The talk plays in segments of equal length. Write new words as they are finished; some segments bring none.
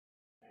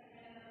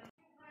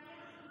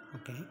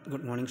Okay,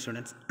 good morning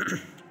students.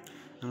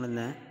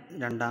 നമ്മളിന്ന്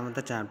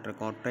രണ്ടാമത്തെ chapter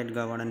corporate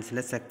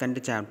ഗവേണൻസിലെ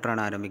second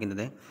ചാപ്റ്ററാണ്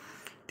ആരംഭിക്കുന്നത്.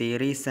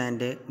 Theories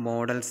and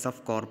models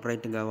of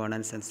corporate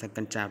governance എന്ന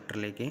സെക്കൻഡ്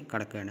ചാപ്റ്ററിലേക്ക്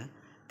കടക്കുകയാണ്.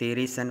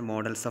 Theories and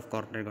models of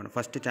corporate governance.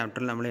 First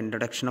ചാപ്റ്ററിൽ നമ്മൾ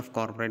ഇൻട്രൊഡക്ഷൻ ഓഫ്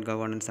കോർപ്പറേറ്റ്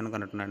ഗവേണൻസ് ആണ്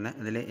കണ്ടിട്ടുണ്ടായിരുന്നത്.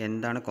 അതിൽ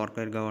എന്താണ്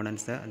കോർപ്പറേറ്റ്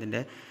ഗവേണൻസ്,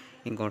 അതിൻ്റെ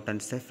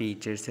ഇമ്പോർട്ടൻസ്,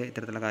 ഫീച്ചേഴ്സ്,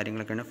 ഇത്തരത്തിലുള്ള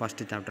കാര്യങ്ങളൊക്കെയാണ്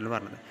ഫസ്റ്റ് ചാപ്റ്ററിൽ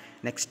പറഞ്ഞത്.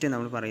 നെക്സ്റ്റ്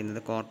നമ്മൾ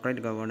പറയുന്നത്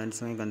കോർപ്പറേറ്റ്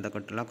ഗവേണൻസുമായി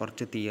ബന്ധപ്പെട്ടുള്ള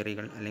കുറച്ച്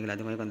തിയറികൾ അല്ലെങ്കിൽ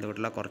അതുമായി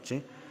ബന്ധപ്പെട്ടുള്ള കുറച്ച്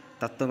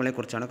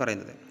തത്വങ്ങളെക്കുറിച്ചാണ്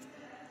പറയുന്നത്.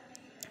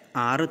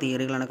 6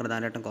 തിയറികളാണ്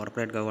പ്രധാനമായിട്ടും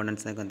കോർപ്പറേറ്റ്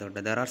ഗവേണൻസിനെ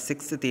ബന്ധപ്പെട്ട്. There are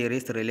 6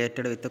 theories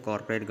related with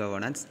corporate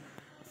governance.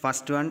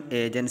 First one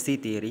agency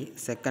theory,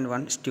 second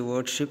one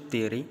stewardship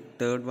theory,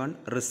 third one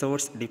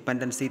resource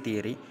dependency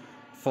theory,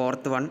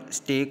 fourth one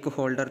stake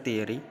holder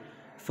theory,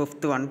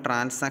 fifth one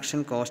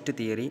transaction cost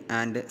theory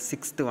and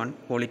sixth one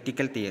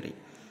political theory.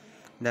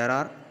 There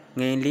are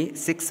mainly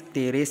 6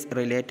 theories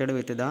related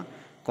with the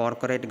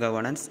corporate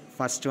governance.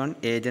 First one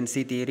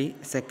agency theory,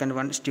 second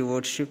one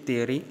stewardship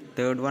theory,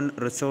 third one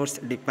resource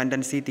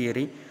dependency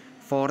theory,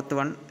 fourth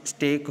one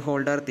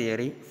stakeholder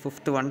theory,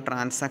 fifth one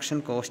transaction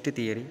cost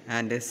theory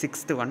and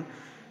sixth one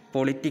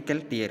political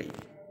theory.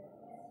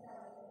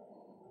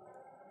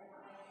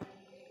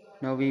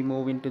 Now we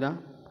move into the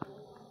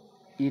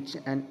each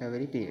and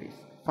every theories.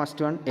 First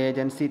one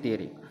agency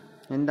theory.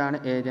 എന്താണ്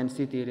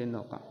agency theory എന്ന്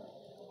നോക്കാം.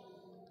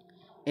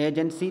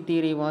 Agency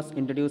theory was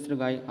introduced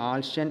by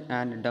Alshen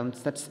and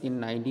Dumsets in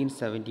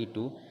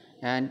 1972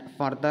 and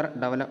further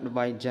developed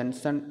by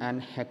Jensen and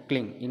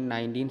Heckling in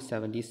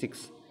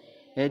 1976.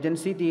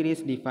 Agency theory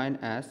is defined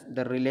as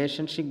the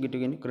relationship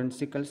between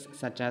principals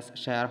such as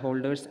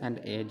shareholders and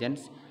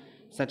agents,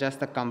 such as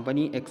the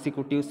company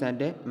executives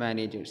and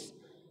managers.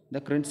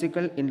 The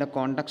principal in the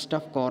context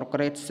of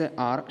corporates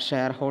are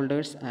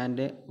shareholders and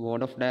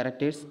board of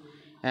directors,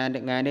 and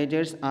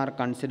managers are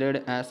considered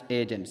as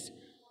agents.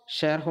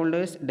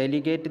 Shareholders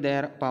delegate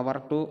their power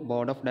to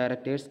board of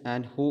directors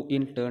and who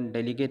in turn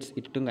delegates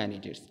it to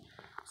managers.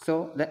 So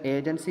the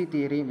agency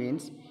theory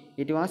means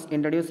it was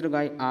introduced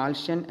by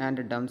Alshen and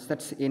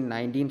Dumsets in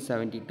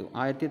 1972.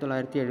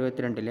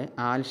 1972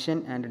 ആൽഷൻ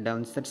and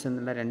ഡംസെറ്റ്സ്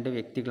എന്നുള്ള 2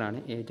 വ്യക്തികളാണ്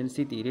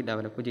agency theory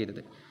develop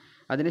ചെയ്തത്.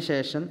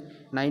 അതിനുശേഷം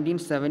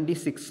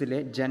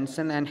 1976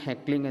 Jenson and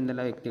ഹെക്ലിംഗ്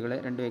എന്നുള്ള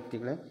 2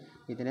 വ്യക്തികൾ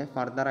ഇതിനെ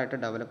ഫർദറായിട്ട്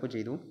develop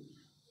ചെയ്തു.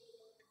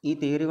 ഈ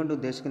theory കൊണ്ട്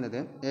ഉദ്ദേശിക്കുന്നത്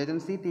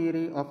agency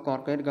theory of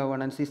corporate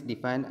governance is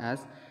defined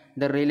as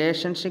the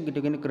relationship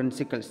between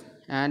principles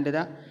and the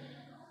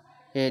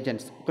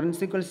agents.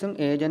 പ്രിൻസിപ്പൽസും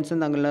ഏജൻസും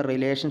തമ്മിലുള്ള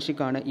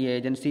റിലേഷൻഷിപ്പാണ് ഈ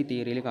ഏജൻസി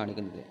തിയറിയിൽ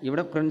കാണിക്കുന്നത്.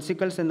 ഇവിടെ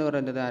പ്രിൻസിപ്പൽസ് എന്ന്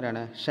പറയുന്നത്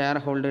ആരാണ്? Share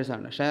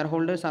ഹോൾഡേഴ്സാണ്. Share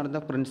holders are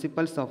the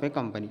principles of A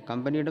company.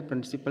 കമ്പനിയുടെ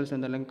പ്രിൻസിപ്പൽസ്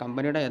എന്നല്ലെങ്കിൽ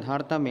കമ്പനിയുടെ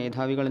യഥാർത്ഥ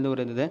മേധാവികൾ എന്ന്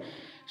പറയുന്നത്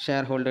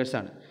share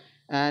ഹോൾഡേഴ്സാണ്.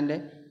 And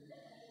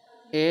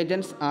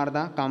agents are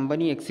the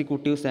company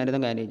executives and the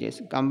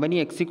managers. Company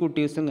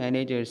എക്സിക്യൂട്ടീവ്സും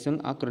മാനേജേഴ്സും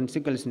ആ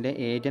പ്രിൻസിപ്പൽസിൻ്റെ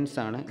ഏജൻസ്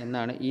ആണ്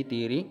എന്നാണ് ഈ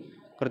തിയറി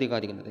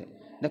പ്രതിപാദിക്കുന്നത്.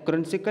 The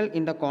principal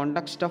in the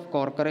context of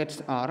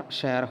corporates R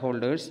share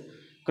holders.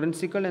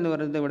 Principal എന്ന്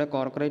പറയുന്നത് ഇവിടെ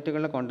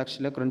കോർപ്പറേറ്റുകളുടെ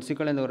കോണ്ടക്സ്റ്റിൽ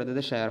പ്രിൻസിപ്പൽ എന്ന്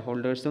പറയുന്നത് share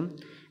ഹോൾഡേഴ്സും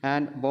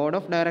and board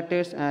of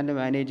directors and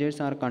managers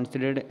are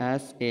considered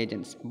as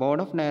agents.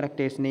 Board of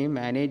ഡയറക്ടേഴ്സിനെയും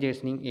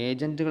മാനേജേഴ്സിനെയും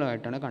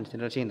ഏജൻറ്റുകളായിട്ടാണ്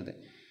consider ചെയ്യുന്നത്.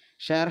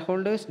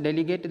 Shareholders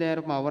delegate their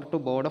power to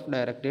board of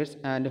directors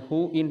and who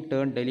in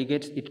turn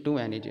delegates it to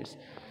managers.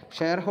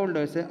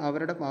 Shareholders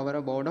അവരുടെ power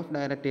board of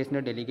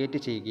ഡയറക്ടേഴ്സിനെ delegate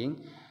ചെയ്യുകയും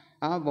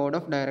ആ board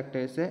of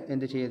directors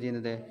എന്ത്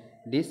ചെയ്യുന്നത്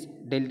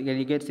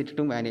delegates it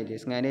to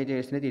managers.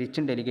 മാനേജേഴ്സിനെ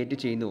തിരിച്ചും delegate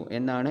ചെയ്യുന്നു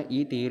എന്നാണ്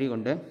ഈ തിയറി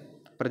കൊണ്ട്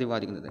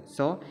പ്രതിപാദിക്കുന്നത്.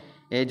 So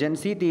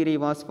agency theory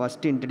was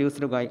first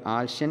introduced by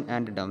ആൽഷൻ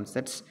and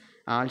ഡംസെറ്റ്സ്.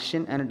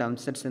 ആൽഷൻ and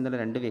ഡംസെറ്റ്സ് എന്നുള്ള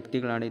 2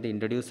 വ്യക്തികളാണ് ഇത്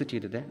ഇൻട്രൊഡ്യൂസ്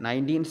ചെയ്തത്.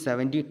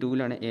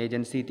 1972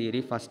 ഏജൻസി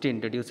തിയറി ഫസ്റ്റ്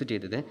ഇൻട്രൊഡ്യൂസ്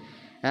ചെയ്തത്.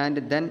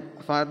 And then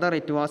further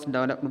it was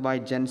developed by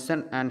Jenson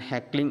and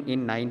ഹെക്ലിംഗ് in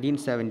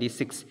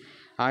 1976.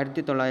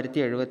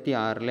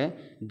 1976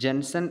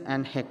 Jenson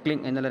and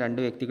ഹെക്ലിംഗ് എന്നുള്ള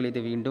 2 വ്യക്തികൾ ഇത്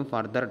വീണ്ടും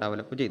ഫർദർ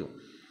ഡെവലപ്പ് ചെയ്തു.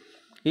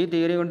 ഈ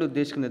തിയറി കൊണ്ട്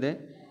ഉദ്ദേശിക്കുന്നത്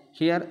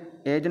here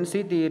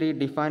agency theory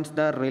defines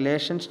the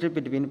relationship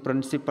between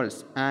principles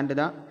and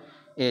the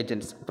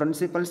agents.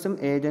 പ്രിൻസിപ്പൽസും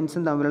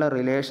ഏജൻസും തമ്മിലുള്ള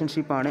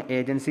റിലേഷൻഷിപ്പാണ്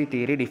ഏജൻസി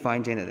തിയറി ഡിഫൈൻ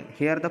ചെയ്യുന്നത്.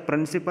 Here the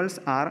principles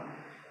R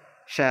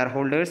share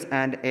holders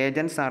and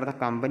agents are the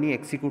company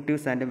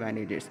executives and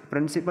managers.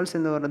 Principles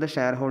എന്ന് പറയുന്നത്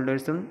share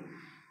ഹോൾഡേഴ്സും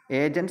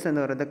agents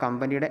എന്ന് പറയുന്നത്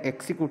കമ്പനിയുടെ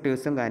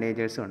എക്സിക്യൂട്ടീവ്സും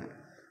മാനേജേഴ്സുമാണ്.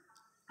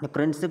 The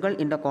principal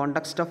in the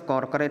context of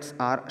corporates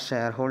are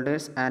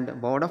shareholders and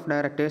board of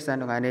directors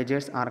and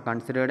managers are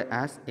considered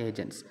as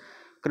agents.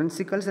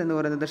 Principles എന്ന്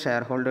പറയുന്നത്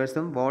share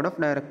ഹോൾഡേഴ്സും board of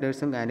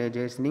ഡയറക്ടേഴ്സും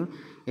മാനേജേഴ്സിനെയും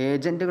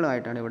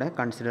ഏജൻറ്റുകളായിട്ടാണ് ഇവിടെ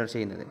consider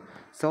ചെയ്യുന്നത്.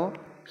 So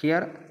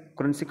here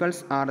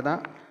principles are the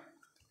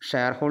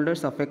share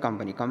holders of A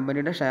company.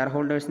 കമ്പനിയുടെ share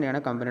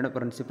ഹോൾഡേഴ്സിനെയാണ് കമ്പനിയുടെ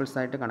principles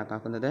ആയിട്ട്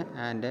കണക്കാക്കുന്നത്.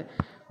 And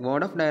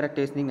board of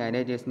ഡയറക്ടേഴ്സിനെയും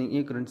മാനേജേഴ്സിനെയും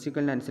ഈ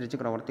പ്രിൻസിപ്പലിനനുസരിച്ച്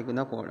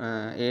പ്രവർത്തിക്കുന്ന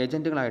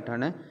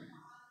ഏജൻറ്റുകളായിട്ടാണ്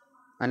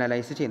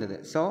അനലൈസ് ചെയ്യുന്നത്.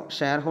 So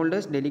share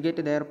holders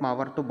delegate there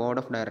power to board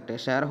of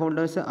directors. Share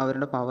holders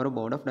അവരുടെ പവർ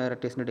ബോർഡ് ഓഫ്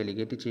ഡയറക്ടേഴ്സിന്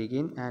ഡെലിഗേറ്റ്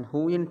ചെയ്യുകയും and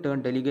who in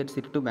turn delegates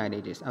it to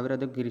managers.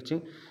 അവരത് തിരിച്ച്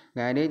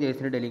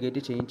മാനേജേഴ്സിന്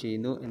ഡെലിഗേറ്റ്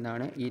ചെയ്യുന്നു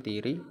എന്നാണ് ഈ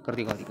തിയറി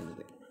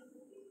പ്രതിപാദിക്കുന്നത്.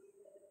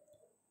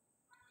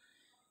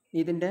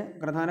 ഇതിൻ്റെ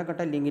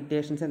പ്രധാനപ്പെട്ട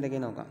ലിമിറ്റേഷൻസ്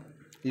എന്തൊക്കെയാണ് നോക്കാം.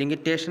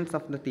 Limitations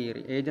of the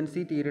theory.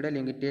 Agency തിയറിയുടെ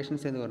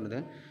limitations എന്ന് പറയുന്നത്,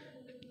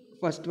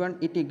 first one,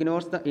 it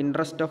ignores the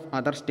interest of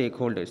other stake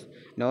holders.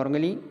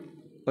 Normally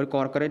ഒരു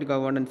കോർപ്പറേറ്റ്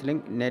ഗവേണൻസിൽ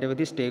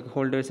നിരവധി സ്റ്റേക്ക്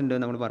ഹോൾഡേഴ്സ് ഉണ്ട്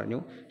നമ്മൾ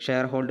പറഞ്ഞു.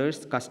 ഷെയർ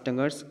ഹോൾഡേഴ്സ്,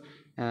 കസ്റ്റമേഴ്സ്,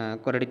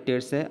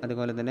 ക്രെഡിറ്റേഴ്സ്,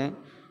 അതുപോലെ തന്നെ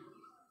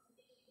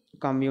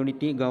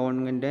കമ്മ്യൂണിറ്റി,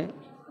 ഗവൺമെൻറ്,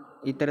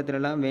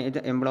 ഇത്തരത്തിലുള്ള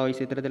മേജർ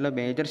എംപ്ലോയീസ്, ഇത്തരത്തിലുള്ള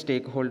മേജർ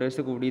സ്റ്റേക്ക്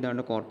ഹോൾഡേഴ്സ്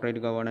കൂടിയതാണ്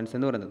കോർപ്പറേറ്റ് ഗവേണൻസ്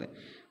എന്ന് പറയുന്നത്.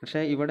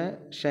 പക്ഷേ ഇവിടെ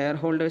ഷെയർ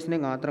ഹോൾഡേഴ്സിനെ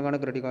മാത്രമാണ്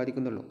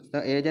പ്രതിപാദിക്കുന്നുള്ളൂ.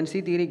 The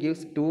agency theory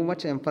gives too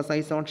much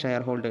emphasise on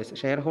share holders.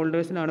 Share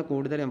ഹോൾഡേഴ്സിനാണ്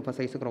കൂടുതൽ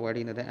എംഫസൈസ് പ്രൊവൈഡ്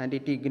ചെയ്യുന്നത്. And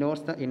it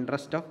ignores the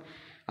interest of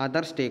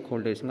other stake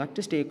holders.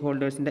 മറ്റ് സ്റ്റേക്ക്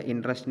ഹോൾഡേഴ്സിൻ്റെ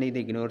ഇൻട്രസ്റ്റിനെ ഇത്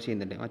ഇഗ്നോർ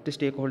ചെയ്യുന്നുണ്ട്. മറ്റ്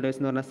സ്റ്റേക്ക് ഹോൾഡേഴ്സ്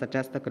എന്ന് പറഞ്ഞാൽ such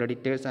as the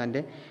creditors and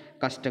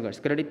customers.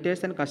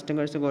 Creditors and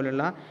customers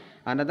പോലുള്ള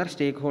another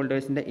സ്റ്റേക്ക്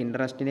ഹോൾഡേഴ്സിൻ്റെ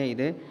ഇൻട്രസ്റ്റിനെ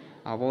ഇത്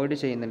അവോയ്ഡ്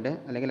ചെയ്യുന്നുണ്ട്,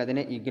 അല്ലെങ്കിൽ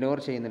അതിനെ ഇഗ്നോർ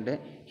ചെയ്യുന്നുണ്ട്.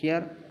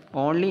 Here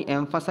only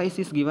emphasise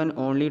is given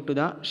only to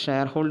the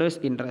share holders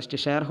interest.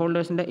 Share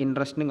ഹോൾഡേഴ്സിൻ്റെ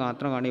ഇൻട്രസ്റ്റിന്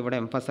മാത്രമാണ് ഇവിടെ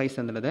എംഫസൈസ്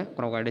എന്നുള്ളത്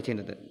പ്രൊവൈഡ്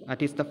ചെയ്യുന്നത്.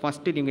 That is the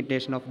first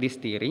limitation of this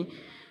theory.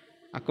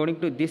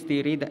 According to this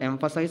theory, the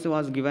emphasise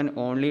was given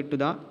only to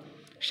the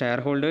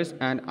shareholders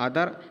and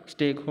other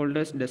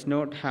stakeholders does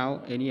not have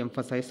any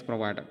emphasis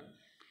provided.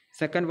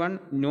 Second one,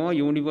 no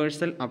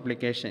universal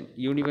application.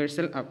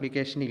 Universal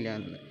application illa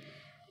ennu.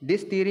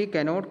 This theory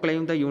cannot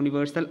claim the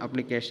universal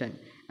application,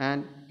 and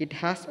it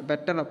has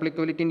better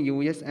applicability in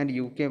US and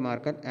UK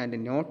market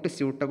and not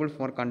suitable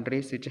for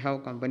countries which have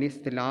companies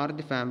with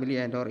large family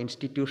and or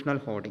institutional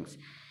holdings.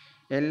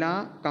 എല്ലാ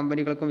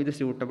കമ്പനികൾക്കും ഇത്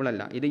suitable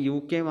അല്ല. ഇത്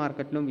UK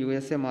മാർക്കറ്റിലും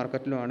USA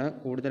മാർക്കറ്റിലുമാണ്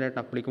കൂടുതലായിട്ട്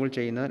applicable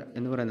ചെയ്യുന്നത്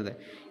എന്ന് പറയുന്നത്.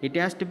 It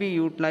has to B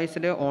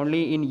utilised only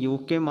in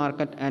UK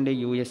market and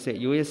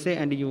USA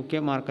and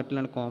UK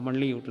മാർക്കറ്റിലാണ്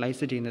commonly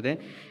utilise ചെയ്യുന്നത്.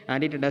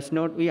 And it does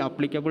not be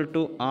applicable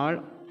to all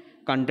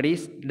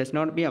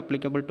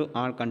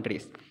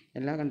countries.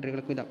 എല്ലാ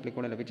കൺട്രികൾക്കും ഇത്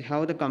അപ്ലിക്കബിൾ അല്ല. Which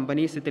have the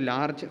companies with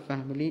large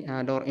family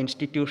and or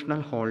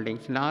institutional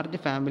holdings. Large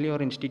family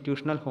or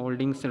institutional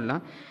holdings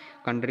ഉള്ള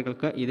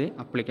കൺട്രികൾക്ക് ഇത്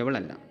applicable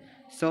അല്ല.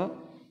 So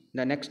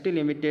the next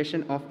limitation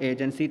of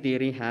agency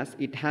theory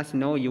it has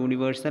no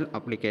universal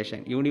application.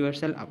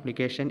 Universal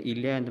application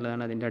ഇല്ല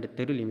എന്നുള്ളതാണ് അതിൻ്റെ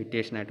അടുത്തൊരു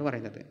limitation ആയിട്ട്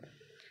പറയുന്നത്.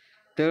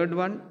 Third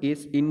one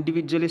is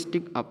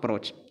individualistic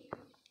approach.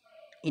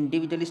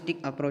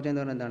 Individualistic approach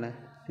എന്ന് പറയുന്നത് എന്താണ്?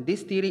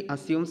 This theory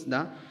assumes the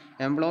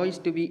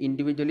employees to B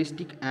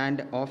individualistic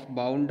and of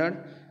bounded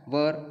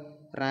where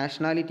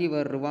rationality,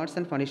 where rewards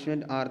and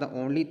punishment are the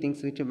only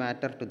things which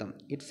matter to them.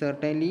 It's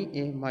certainly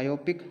a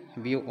myopic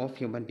view of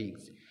human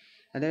beings.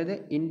 അതായത്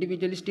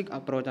individualistic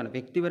അപ്രോച്ചാണ്,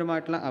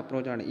 വ്യക്തിപരമായിട്ടുള്ള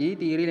അപ്രോച്ചാണ്. ഈ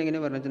തിയറിയിൽ എങ്ങനെ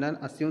പറഞ്ഞു വെച്ചാൽ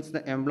assumes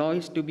the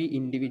employees to B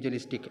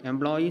individualistic.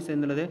 Employees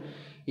എന്നുള്ളത്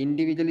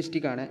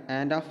individualistic ആണ്.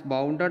 And of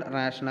bounded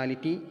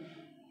rationality,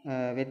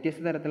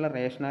 വ്യത്യസ്ത തരത്തിലുള്ള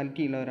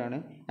റേഷണാലിറ്റി ഉള്ളവരാണ്.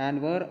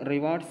 And where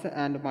rewards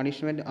and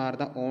punishment are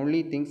the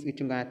only things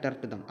which matter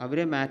to them.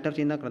 അവരെ മാറ്റർ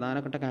ചെയ്യുന്ന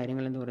പ്രധാനപ്പെട്ട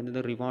കാര്യങ്ങൾ എന്ന്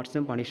പറയുന്നത്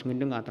റിവാർഡ്സും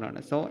പണിഷ്മെൻറ്റും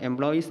മാത്രമാണ്. So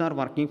employees are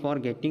working for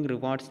getting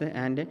rewards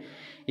and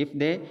if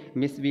they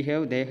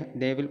misbehave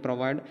they will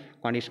provide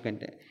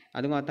punishment.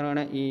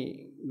 അതുമാത്രമാണ് ഈ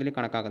ഇതിൽ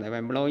കണക്കാക്കുന്നത്. അപ്പോൾ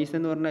എംപ്ലോയീസ്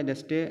എന്ന് പറഞ്ഞാൽ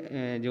ജസ്റ്റ്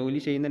ജോലി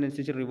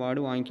ചെയ്യുന്നതിനനുസരിച്ച് റിവാർഡ്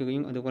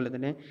വാങ്ങിക്കുകയും അതുപോലെ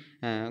തന്നെ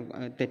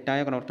തെറ്റായ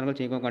പ്രവർത്തനങ്ങൾ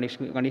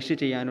ചെയ്യുകയും പണിഷ്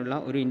ചെയ്യാനുള്ള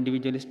ഒരു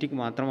ഇൻഡിവിജ്വലിസ്റ്റിക്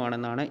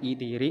മാത്രമാണെന്നാണ് ഈ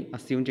തിയറി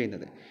അസ്യൂം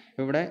ചെയ്യുന്നത്.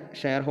 ഇവിടെ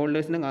ഷെയർ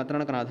ഹോൾഡേഴ്സിന്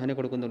മാത്രമാണ് പ്രാധാന്യം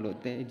കൊടുക്കുന്നുള്ളൂ.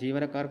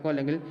 ജീവനക്കാർക്കോ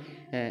അല്ലെങ്കിൽ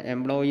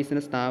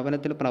എംപ്ലോയീസിന്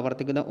സ്ഥാപനത്തിൽ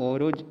പ്രവർത്തിക്കുന്ന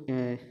ഓരോ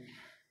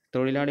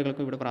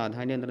തൊഴിലാളികൾക്കും ഇവിടെ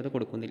പ്രാധാന്യം എന്നുള്ളത്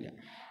കൊടുക്കുന്നില്ല.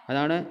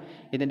 അതാണ്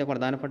ഇതിൻ്റെ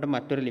പ്രധാനപ്പെട്ട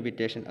മറ്റൊരു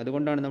ലിമിറ്റേഷൻ.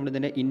 അതുകൊണ്ടാണ് നമ്മൾ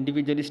ഇതിൻ്റെ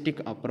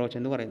ഇൻഡിവിജ്വലിസ്റ്റിക് അപ്രോച്ച്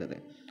എന്ന് പറയുന്നത്.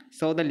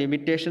 So the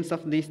limitations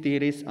of these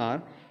theories R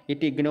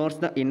it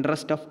ignores the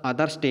interest of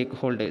other stake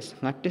holders.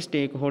 മറ്റ്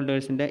സ്റ്റേക്ക്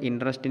ഹോൾഡേഴ്സിൻ്റെ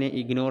ഇൻട്രസ്റ്റിനെ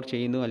ഇഗ്നോർ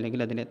ചെയ്യുന്നു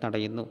അല്ലെങ്കിൽ അതിനെ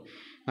തടയുന്നു.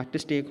 മറ്റ്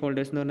സ്റ്റേക്ക്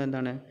ഹോൾഡേഴ്സ് എന്ന് പറഞ്ഞാൽ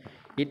എന്താണ്?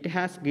 It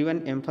has given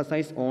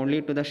emphasise only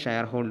to the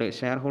share holders.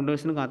 Share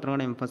ഹോൾഡേഴ്സിന്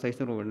മാത്രമാണ് എംഫസൈസ്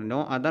കൊടുക്കുന്നത്. No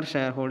other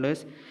share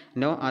holders,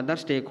 no other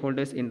stake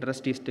holders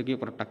interest is to be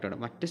protected.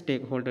 മറ്റ്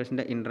സ്റ്റേക്ക്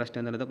ഹോൾഡേഴ്സിൻ്റെ ഇൻട്രസ്റ്റ്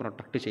എന്നുള്ളത്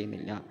പ്രൊട്ടക്റ്റ്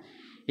ചെയ്യുന്നില്ല.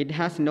 It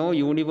has no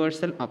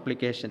universal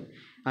application.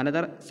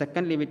 Another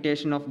second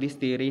limitation of this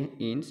theory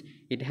is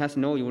it has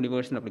no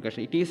universal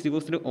application. It is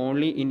used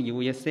only in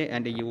USA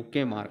and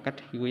UK market.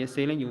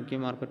 USA and UK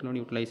market alone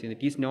utilized.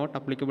 It is not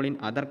applicable in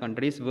other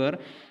countries where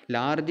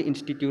large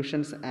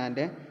institutions and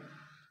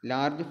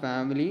large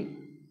family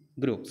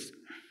groups.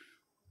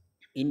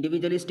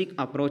 Individualistic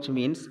approach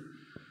means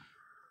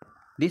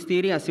this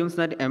theory assumes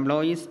that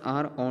employees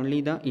are only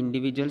the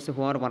individuals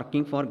who are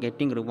working for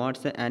getting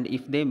rewards, and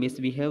if they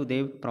misbehave,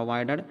 they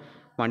provided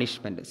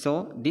punishment. So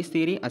this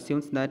theory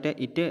assumes that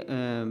it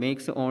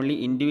makes only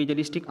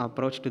individualistic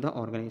approach to the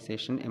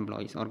organization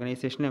employees.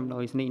 Organization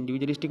employees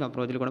individualistic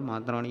approach കൂടെ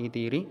മാത്രമാണ് ഈ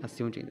theory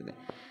assume ചെയ്യുന്നത്.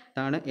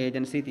 അതാണ്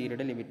agency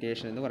തിയറിയുടെ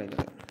limitation എന്ന്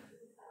പറയുന്നത്.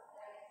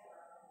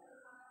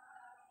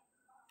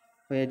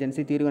 അപ്പോൾ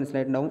agency theory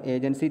മനസ്സിലായിട്ടുണ്ടാവും.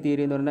 Agency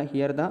theory എന്ന് പറഞ്ഞാൽ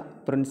here the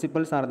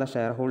principles are the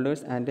share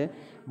holders and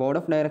board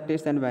of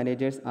directors and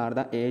managers are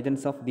the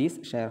agents of these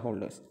share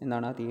holders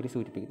എന്നാണ് ആ തിയറി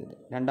സൂചിപ്പിക്കുന്നത്.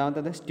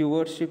 രണ്ടാമത്തത്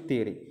സ്റ്റുവേർഡ്ഷിപ്പ്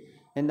തിയറി.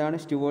 എന്താണ്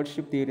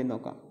സ്റ്റുവേർഡ്ഷിപ്പ് തിയറി എന്ന്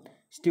നോക്കാം.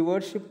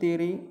 Stewardship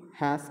theory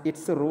has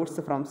it's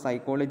Roots from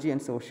psychology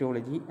and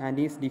sociology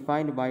and is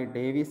defined by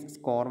Davis,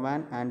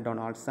 സ്കോർമാൻ and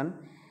Donaldson.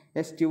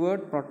 A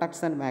steward protects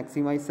and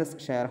maximizes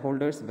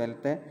shareholders'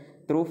 wealth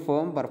through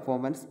firm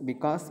performance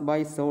because by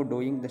so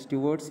doing the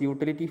steward's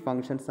utility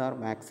functions are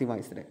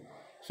maximized.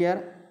 Here,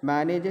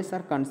 managers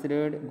are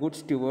considered good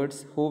stewards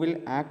who will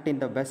act in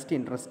the best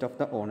interest of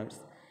the owners.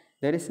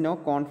 There is no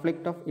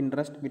conflict of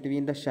interest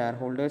between the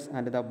shareholders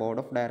and the board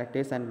of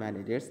directors and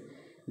managers.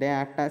 They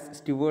act as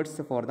stewards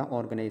for the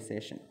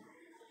organization.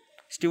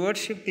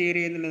 Stewardship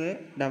theory എന്നുള്ളത്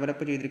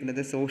develop ചെയ്തിരിക്കുന്നത്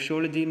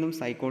സോഷ്യോളജിയിൽ നിന്നും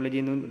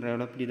സൈക്കോളജിയിൽ നിന്നും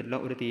develop ചെയ്തിട്ടുള്ള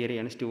ഒരു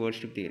തിയറിയാണ്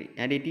stewardship theory.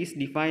 And it is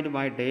defined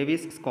by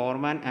Davis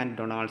സ്കോർമാൻ and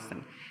Donaldson.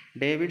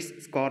 David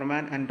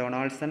സ്കോർമാൻ and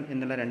Donaldson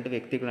എന്നുള്ള രണ്ട്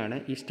വ്യക്തികളാണ്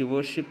ഈ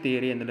സ്റ്റുവേർഡ്ഷിപ്പ്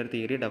തിയറി എന്നുള്ളൊരു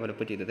തിയറി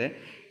ഡെവലപ്പ് ചെയ്തത്.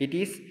 It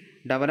is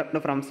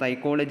developed from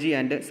psychology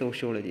and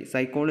sociology.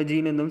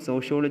 സൈക്കോളജിയിൽ നിന്നും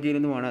സോഷ്യോളജിയിൽ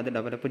നിന്നുമാണ് അത്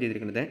ഡെവലപ്പ്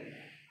ചെയ്തിരിക്കുന്നത്.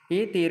 ഈ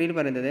തിയറിയിൽ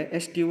പറയുന്നത്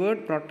A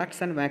steward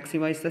protects and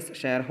maximises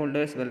share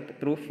holders wealth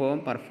through firm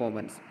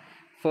performance.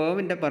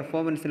 ഫേമിൻ്റെ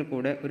പെർഫോമൻസിൽ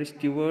കൂടെ ഒരു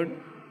സ്റ്റുവേർഡ്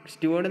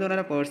എന്ന്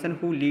പറയുന്ന person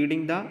who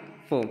leading the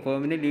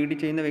ഫേമിനെ lead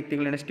ചെയ്യുന്ന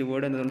വ്യക്തികളാണ്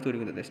സ്റ്റുവേർഡ് എന്നതുകൊണ്ട്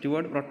ചുരുങ്ങുന്നത്.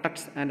 Steward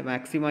protects and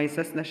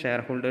maximises the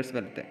share holders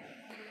wealth.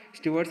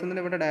 Stewards എന്നാൽ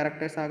ഇവിടെ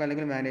ഡയറക്ടേഴ്സ് ആകാം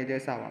അല്ലെങ്കിൽ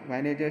മാനേജേഴ്സ് ആവാം.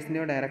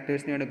 മാനേജേഴ്സിനെയോ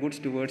ഡയറക്ടേഴ്സിനെയാണ് ഗുഡ്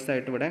സ്റ്റുവേർഡ്സ്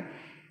ആയിട്ട് ഇവിടെ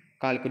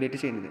കാൽക്കുലേറ്റ്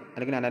ചെയ്യുന്നത്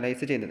അല്ലെങ്കിൽ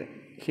അനലൈസ് ചെയ്യുന്നത്.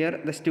 Here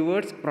the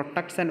stewards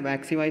protects and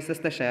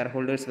maximises the share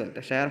holders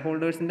wealth. Share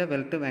ഹോൾഡേഴ്സിൻ്റെ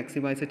wealth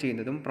maximise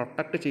ചെയ്യുന്നതും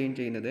പ്രൊട്ടക്ട്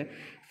ചെയ്യുന്നത്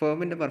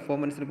ഫേമിൻ്റെ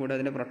പെർഫോമൻസിൽ കൂടെ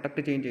അതിനെ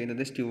പ്രൊട്ടക്ട്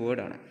ചെയ്യുന്നത്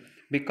സ്റ്റുവേർഡാണ്.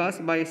 Because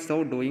by so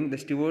doing the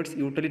stewards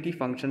utility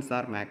functions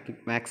are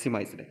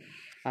maximised.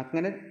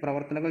 അങ്ങനെ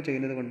പ്രവർത്തനങ്ങൾ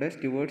ചെയ്യുന്നത് കൊണ്ട്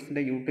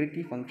സ്റ്റുവേർഡ്സിൻ്റെ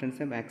യൂട്ടിലിറ്റി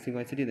ഫങ്ഷൻസ്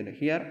മാക്സിമൈസ് ചെയ്തിട്ടുണ്ട്.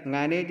 Here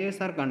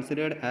managers are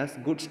considered as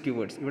good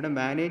stewards. ഇവിടെ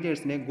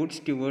മാനേജേഴ്സിനെ ഗുഡ്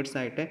സ്റ്റുവേർഡ്സ്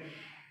ആയിട്ട്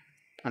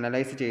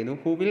അനലൈസ് ചെയ്യുന്നു.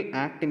 Who will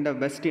act in the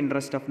best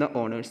interest of the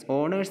owners.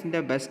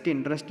 ഓണേഴ്സിൻ്റെ best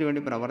interest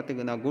വേണ്ടി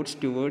പ്രവർത്തിക്കുന്ന ഗുഡ്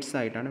സ്റ്റുവേർഡ്സ്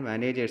ആയിട്ടാണ്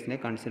മാനേജേഴ്സിനെ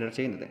കൺസിഡർ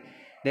ചെയ്യുന്നത്.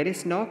 There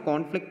is no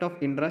conflict of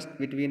interest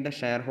between the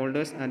share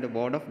holders and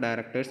board of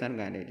directors and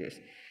managers.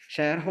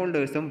 Share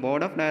ഹോൾഡേഴ്സും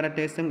board of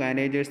ഡയറക്ടേഴ്സും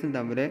മാനേജേഴ്സും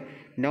തമ്മിൽ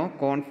no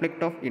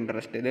conflict of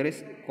interest. There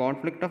is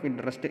conflict of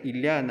interest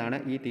ഇല്ല എന്നാണ്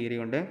ഈ theory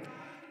കൊണ്ട്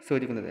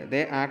സൂചിക്കുന്നത്.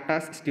 ദേ act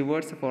as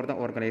stewards for the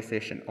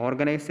organisation.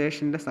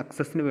 ഓർഗനൈസേഷൻ്റെ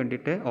സക്സസ്സിന്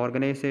വേണ്ടിയിട്ട്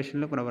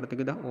ഓർഗനൈസേഷനിൽ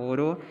പ്രവർത്തിക്കുന്ന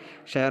ഓരോ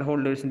share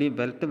ഹോൾഡേഴ്സിൻ്റെയും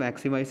wealth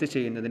maximise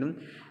ചെയ്യുന്നതിനും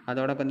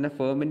അതോടൊപ്പം തന്നെ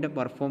ഫേമിൻ്റെ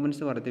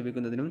പെർഫോമൻസ്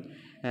വർദ്ധിപ്പിക്കുന്നതിനും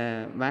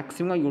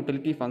മാക്സിമം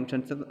യൂട്ടിലിറ്റി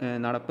ഫങ്ഷൻസ്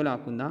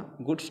നടപ്പിലാക്കുന്ന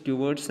ഗുഡ്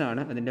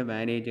സ്റ്റുവേർഡ്സാണ് അതിൻ്റെ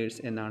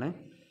മാനേജേഴ്സ് എന്നാണ്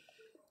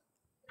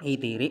ഈ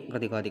തിയറി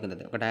പ്രതിപാദിക്കുന്നത്.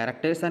 അപ്പോൾ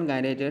directors and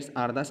managers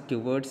are the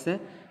stewards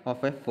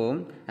of A firm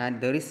and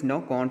there is no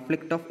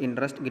conflict of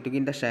interest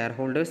between the share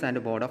holders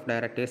and board of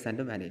directors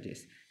and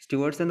managers.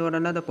 Stewards എന്ന്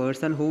പറഞ്ഞാൽ the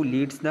person who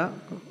Leeds the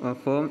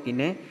firm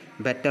in A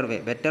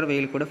better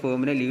വേയിൽ കൂടെ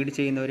ഫേമിനെ lead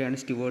ചെയ്യുന്നവരെയാണ്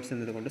stewards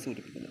എന്നതുകൊണ്ട്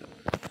സൂചിപ്പിക്കുന്നത്.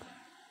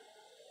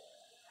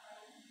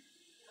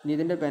 ഇനി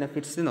ഇതിൻ്റെ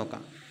benefits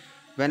നോക്കാം.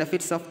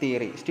 Benefits of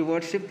theory.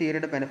 Stewardship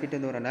തിയറിയുടെ benefit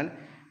എന്ന് പറഞ്ഞാൽ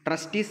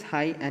trust is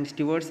high and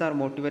stewards R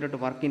motivated to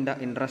work in the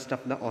interest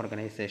of the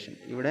organisation.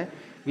 ഇവിടെ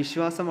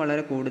വിശ്വാസം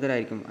വളരെ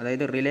കൂടുതലായിരിക്കും,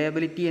 അതായത്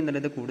റിലയബിലിറ്റി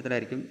എന്നുള്ളത്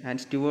കൂടുതലായിരിക്കും.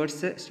 ആൻഡ്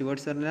സ്റ്റുവേർഡ്സ്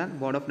പറഞ്ഞാൽ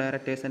board of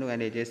directors and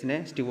മാനേജേഴ്സിനെ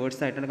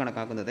stewards ആയിട്ടാണ്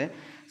കണക്കാക്കുന്നത്.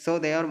 So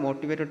they are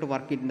motivated to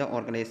work in the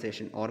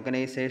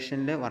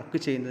ഓർഗനൈസേഷനിൽ വർക്ക്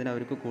ചെയ്യുന്നതിന്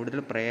അവർക്ക്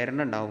കൂടുതൽ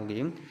പ്രേരണ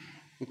ഉണ്ടാവുകയും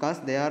because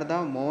they are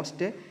the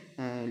most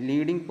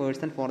leading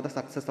person for the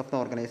success of the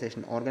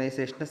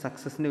ഓർഗനൈസേഷൻ്റെ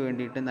സക്സസ്സിന്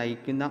വേണ്ടിയിട്ട്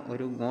നയിക്കുന്ന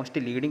ഒരു മോസ്റ്റ്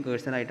ലീഡിങ്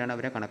പേഴ്സൺ ആയിട്ടാണ്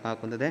അവരെ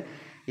കണക്കാക്കുന്നത്.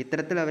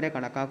 ഇത്തരത്തിൽ അവരെ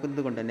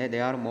കണക്കാക്കുന്നത് കൊണ്ട് തന്നെ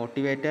they are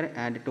motivated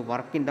and to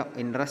work in the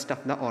interest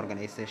of the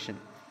organisation.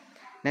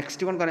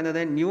 Next one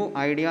പറയുന്നത് new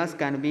ideas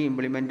can be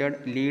implemented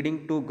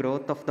leading to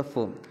growth of the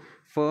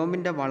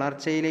ഫേമിൻ്റെ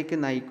വളർച്ചയിലേക്ക്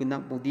നയിക്കുന്ന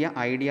പുതിയ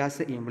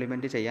ഐഡിയാസ്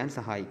ഇംപ്ലിമെൻറ്റ് ചെയ്യാൻ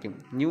സഹായിക്കും.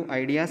 New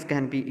ideas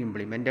can be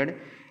implemented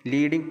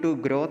leading to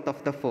growth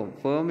of the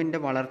ഫേമിൻ്റെ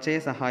വളർച്ചയെ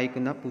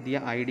സഹായിക്കുന്ന പുതിയ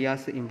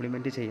ideas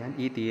implement ചെയ്യാൻ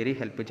ഈ തിയറി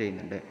ഹെൽപ്പ്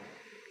ചെയ്യുന്നുണ്ട്.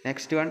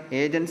 Next one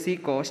agency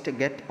cost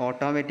get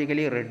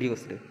automatically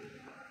reduced.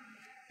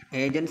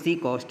 Agency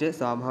cost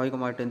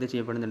സ്വാഭാവികമായിട്ട് എന്ത്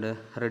ചെയ്യപ്പെടുന്നുണ്ട്?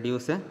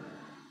 റെഡ്യൂസ്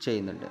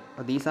ചെയ്യുന്നുണ്ട്.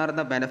 These are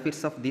the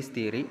benefits of this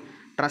theory.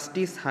 Trust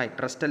is high.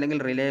 Trust അല്ലെങ്കിൽ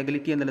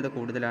റിലയബിലിറ്റി എന്നുള്ളത്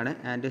കൂടുതലാണ്.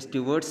 And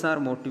stewards R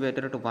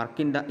motivated to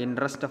work in the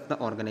interest of the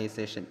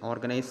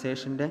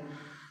ഓർഗനൈസേഷൻ്റെ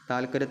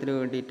താല്പര്യത്തിന്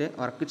വേണ്ടിയിട്ട്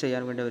work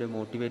ചെയ്യാൻ വേണ്ടി അവർ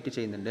മോട്ടിവേറ്റ്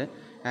ചെയ്യുന്നുണ്ട്.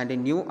 And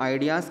new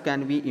ideas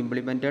can be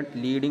implemented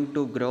leading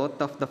to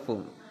growth of the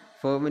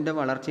ഫേമിൻ്റെ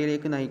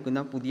വളർച്ചയിലേക്ക്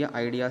നയിക്കുന്ന പുതിയ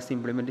ഐഡിയാസ്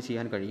ഇംപ്ലിമെൻറ്റ്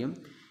ചെയ്യാൻ കഴിയും.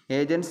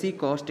 Agency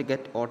cost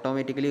get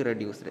automatically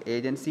reduced.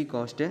 Agency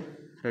cost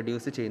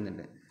reduce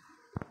ചെയ്യുന്നുണ്ട്.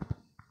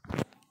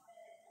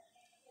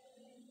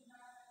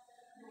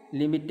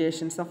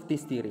 Limitations of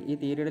this theory. ഈ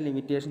തിയറിയുടെ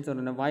ലിമിറ്റേഷൻസ്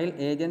പറഞ്ഞാൽ while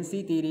agency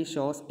theory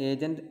shows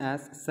agent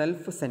as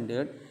self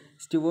centred,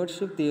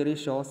 stewardship theory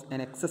shows an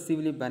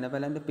excessively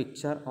benevolent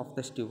picture of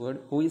the steward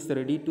who is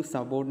ready to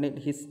subordinate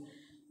his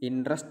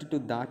interest to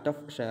that of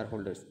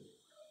shareholders.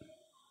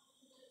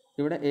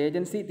 ഇവിടെ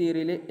agency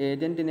തിയറിയിൽ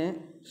ഏജൻറ്റിനെ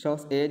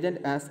shows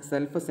agent as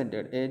self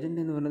centred. Agent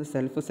എന്ന് പറയുന്നത്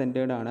self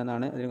centred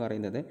ആണെന്നാണ് അതിന്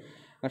പറയുന്നത്.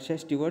 പക്ഷേ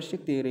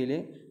stewardship തിയറിയിൽ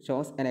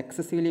shows an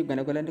excessively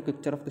ബെനവലൻറ്റ്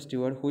picture of the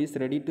steward who is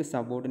ready to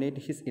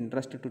subordinate his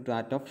interest to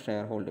that of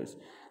share holders.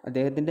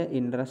 അദ്ദേഹത്തിൻ്റെ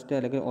ഇൻട്രസ്റ്റ്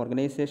അല്ലെങ്കിൽ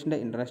ഓർഗനൈസേഷൻ്റെ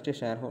ഇൻട്രസ്റ്റ്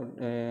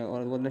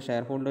അതുപോലെ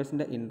ഷെയർ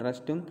ഹോൾഡേഴ്സിൻ്റെ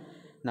ഇൻട്രസ്റ്റും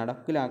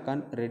നടപ്പിലാക്കാൻ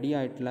റെഡി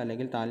ആയിട്ടുള്ള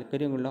അല്ലെങ്കിൽ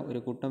താല്പര്യമുള്ള ഒരു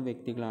കൂട്ടം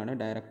വ്യക്തികളാണ്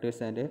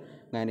ഡയറക്ടേഴ്സ് ആൻഡ്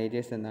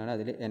മാനേജേഴ്സ് എന്നാണ്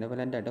അതിൽ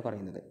എനവലൻ്റ് ആയിട്ട്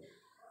പറയുന്നത്.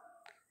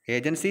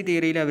 ഏജൻസി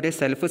തിയറിയിൽ അവർ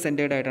സെൽഫ്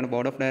സെൻറ്റേഡ് ആയിട്ടാണ്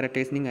ബോർഡ് ഓഫ്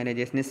ഡയറക്ടേഴ്സിനെയും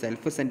മാനേജേഴ്സിനെയും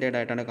സെൽഫ് സെൻറ്റേഡ്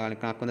ആയിട്ടാണ്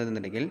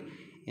കാക്കുന്നതെന്നുണ്ടെങ്കിൽ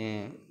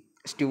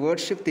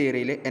സ്റ്റുവേർഡ്ഷിപ്പ്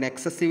തിയറിയിൽ N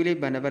excessively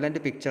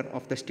ബെനവലൻറ്റ് picture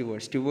of the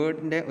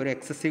സ്റ്റുവേർഡിൻ്റെ ഒരു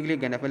എക്സസീവ്ലി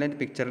ബെനവലൻറ്റ്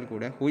പിക്ചറിൽ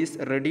കൂടെ who is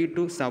ready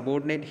to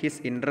subordinate his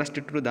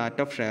interest to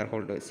that of share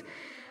holders.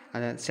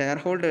 അത് ഷെയർ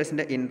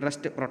ഹോൾഡേഴ്സിൻ്റെ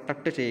ഇൻട്രസ്റ്റ്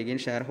പ്രൊട്ടക്റ്റ് ചെയ്യുകയും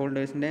ഷെയർ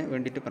ഹോൾഡേഴ്സിനെ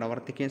വേണ്ടിയിട്ട്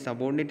പ്രവർത്തിക്കുകയും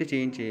സബോർഡിനേറ്റ്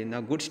ചെയ്യുകയും ചെയ്യുന്ന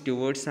ഗുഡ്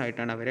സ്റ്റുവേർഡ്സ്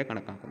ആയിട്ടാണ് അവരെ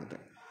കണക്കാക്കുന്നത്.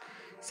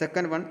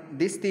 Second one,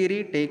 this theory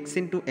takes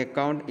into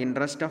account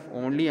interest of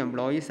only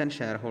employees and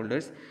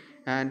shareholders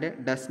and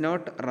does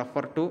not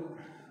refer to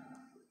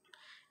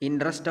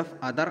interest of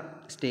other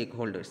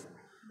stakeholders.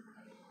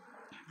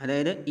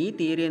 അതായത് ഈ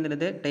തിയറി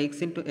എന്നുള്ളത്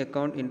takes in to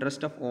account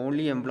interest of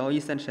only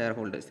employees and share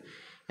holders.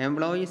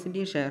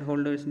 എംപ്ലോയീസിൻ്റെയും share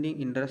ഹോൾഡേഴ്സിൻ്റെയും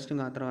interest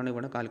മാത്രമാണ്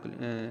ഇവിടെ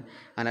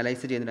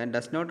analyse ചെയ്യുന്നത്. And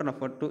does not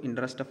refer to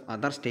interest of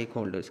other stake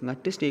holders.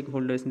 മറ്റ് സ്റ്റേക്ക്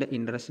ഹോൾഡേഴ്സിൻ്റെ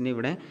ഇൻട്രസ്റ്റിനെ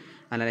ഇവിടെ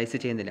analyse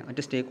ചെയ്യുന്നില്ല.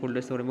 മറ്റ് സ്റ്റേക്ക്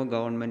ഹോൾഡേഴ്സ് പറയുമ്പോൾ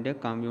ഗവൺമെൻറ്,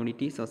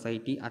 കമ്മ്യൂണിറ്റി,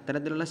 സൊസൈറ്റി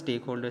അത്തരത്തിലുള്ള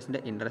സ്റ്റേക്ക്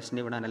ഹോൾഡേഴ്സിൻ്റെ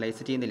ഇൻട്രസ്റ്റിനെ ഇവിടെ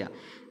അനലൈസ് ചെയ്യുന്നില്ല.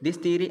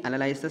 This theory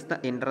analyses the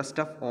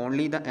interest of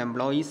only the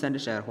employees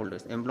and share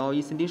holders.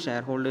 എംപ്ലോയീസിൻ്റെയും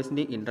share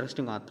ഹോൾഡേഴ്സിൻ്റെയും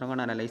interest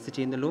മാത്രമാണ് അനലൈസ്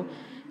ചെയ്യുന്നുള്ളൂ.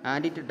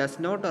 And it does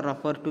not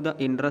refer to the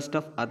interest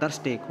of other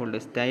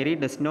stakeholders. Theory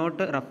does not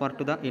refer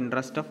to the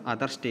interest of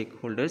other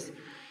stakeholders.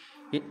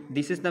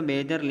 This is the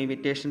major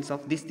limitations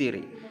of this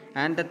theory.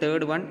 And the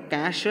third one,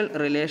 causal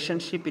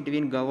relationship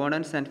between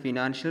governance and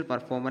financial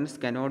performance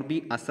cannot be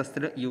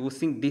assessed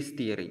using this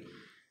theory.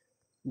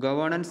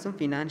 ഗവേണൻസും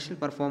financial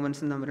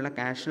പെർഫോമൻസും തമ്മിലുള്ള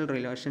casual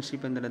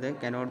relationship എന്നുള്ളത്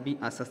cannot be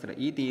assessed.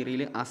 ഈ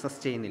തിയറിയിൽ assess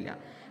ചെയ്യുന്നില്ല.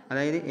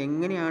 അതായത്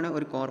എങ്ങനെയാണ്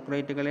ഒരു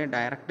കോർപ്പറേറ്റുകളെ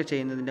direct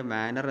ചെയ്യുന്നതിൻ്റെ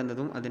മാനർ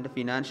എന്നതും അതിൻ്റെ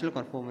ഫിനാൻഷ്യൽ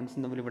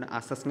പെർഫോമൻസും തമ്മിൽ ഇവിടെ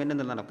അസസ്മെൻറ്റ്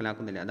എന്നുള്ളത്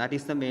നടപ്പിലാക്കുന്നില്ല. That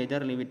is the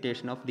major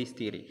limitation of this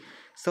theory.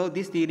 So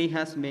this theory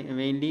has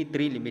mainly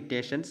 3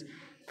 limitations.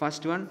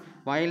 First one,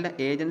 while the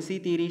agency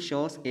theory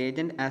shows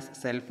agent as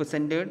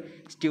self-centered,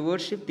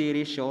 stewardship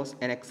theory shows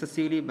an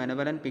excessively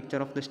benevolent picture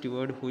of the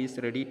steward who is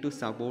ready to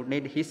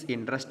subordinate his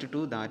interest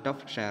to that of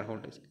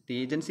shareholders.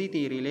 Agency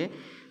തിയറിയിലെ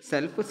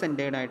self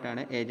centered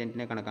ആയിട്ടാണ്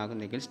ഏജൻറ്റിനെ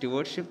കണക്കാക്കുന്നതെങ്കിൽ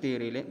stewardship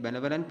തിയറിയിലെ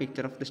ബെനവലൻറ്റ്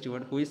picture of the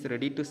steward who is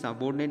ready to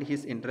subordinate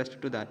his interest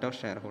to that of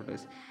share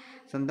holders.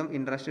 സ്വന്തം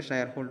interest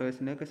share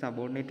ഹോൾഡേഴ്സിനൊക്കെ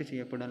subordinate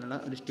ചെയ്യപ്പെടാനുള്ള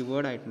ഒരു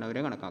സ്റ്റുവേർഡായിട്ടാണ്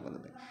അവരെ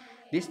കണക്കാക്കുന്നത്.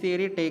 This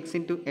theory takes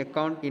into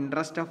account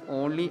interest of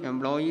only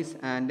employees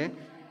and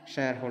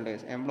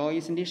shareholders.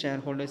 എംപ്ലോയീസിൻ്റെയും share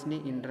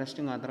ഹോൾഡേഴ്സിൻ്റെയും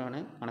interest മാത്രമാണ്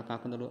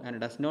കണക്കാക്കുന്നുള്ളൂ. And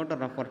does not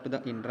refer to the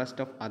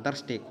interest of other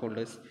stake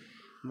holders.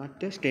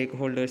 മറ്റ് സ്റ്റേക്ക്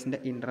ഹോൾഡേഴ്സിൻ്റെ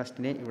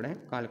ഇൻട്രസ്റ്റിനെ ഇവിടെ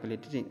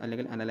calculate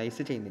അല്ലെങ്കിൽ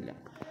analyse ചെയ്യുന്നില്ല.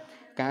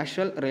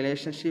 Casual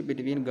relationship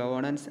between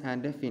governance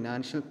and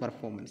financial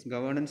performance.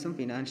 ഗവേണൻസും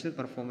financial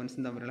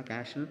പെർഫോമൻസും തമ്മിലുള്ള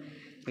casual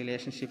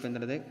relationship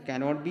എന്നുള്ളത്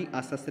cannot be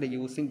assessed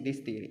using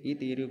this theory. ഈ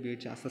theory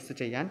ഉപയോഗിച്ച് അസസ്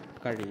ചെയ്യാൻ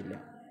കഴിയില്ല.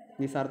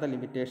 These are the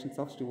limitations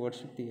of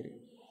stewardship theory.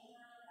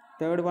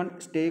 Third one,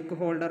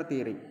 stakeholder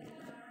theory.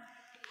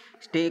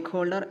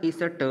 Stakeholder is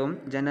a term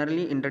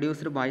generally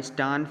introduced by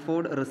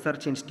Stanford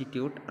Research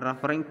Institute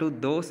referring to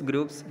those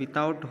groups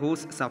without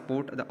whose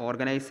support the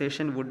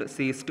organization would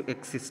cease to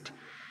exist.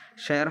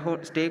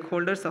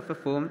 Stakeholders of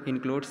a firm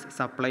includes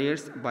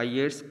suppliers,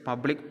 buyers,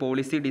 public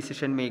policy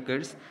decision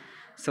makers,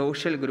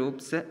 social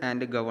groups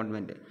and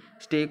government.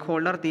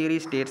 Stakeholder theory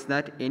states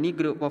that any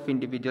group of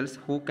individuals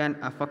who can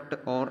affect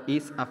or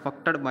is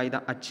affected by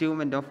the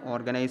achievement of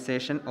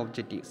organization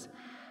objectives.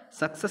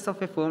 Success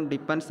of a firm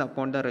depends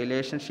upon the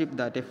relationship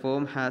that a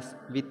firm has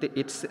with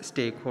its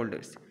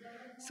stakeholders.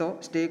 So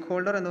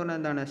stakeholder എന്ന് പറഞ്ഞാൽ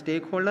എന്താണ്?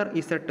 Stakeholder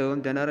is a term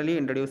generally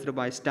introduced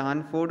by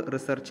Stanford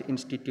Research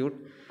Institute.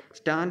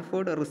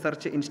 Stanford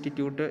research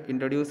institute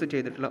introduce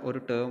ചെയ്തിട്ടുള്ള ഒരു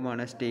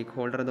ടേമാണ് സ്റ്റേക്ക്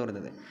holder എന്ന്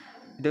പറയുന്നത്.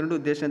 ഇതിൻ്റെ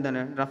ഉദ്ദേശം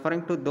എന്താണ്?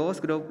 Referring to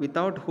those group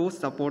without whose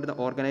support the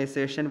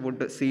organisation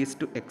would cease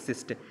to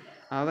exist.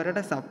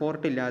 അവരുടെ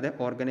സപ്പോർട്ടില്ലാതെ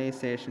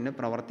ഓർഗനൈസേഷന്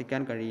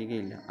പ്രവർത്തിക്കാൻ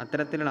കഴിയുകയില്ല.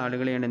 അത്തരത്തിലുള്ള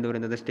ആളുകളെയാണ് എന്ത്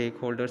പറയുന്നത്? സ്റ്റേക്ക്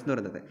ഹോൾഡേഴ്സ് എന്ന്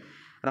പറയുന്നത്.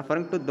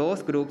 Referring to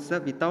those groups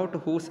without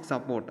whose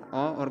support,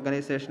 ആ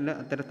ഓർഗനൈസേഷനിൽ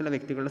അത്തരത്തിലുള്ള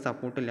വ്യക്തികളുടെ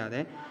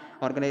സപ്പോർട്ടില്ലാതെ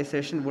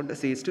organisation would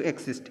cease to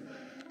exist.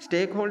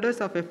 Stake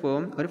holders of A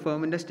firm, ഒരു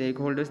ഫേമിൻ്റെ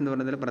സ്റ്റേക്ക് ഹോൾഡേഴ്സ് എന്ന്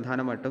പറയുന്നതിൽ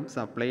പ്രധാനമായിട്ടും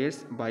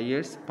suppliers,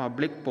 buyers,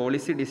 public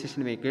policy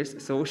decision makers,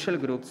 social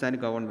groups and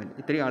government,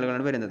 ഇത്രയും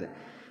ആളുകളാണ് വരുന്നത്.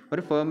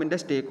 ഒരു ഫേമിൻ്റെ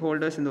സ്റ്റേക്ക്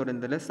ഹോൾഡേഴ്സ് എന്ന്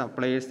പറയുന്നതിൽ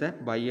suppliers,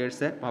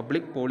 buyers,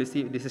 public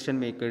policy decision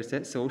makers,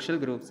 social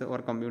groups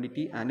or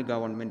community and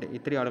government,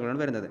 ഇത്രയും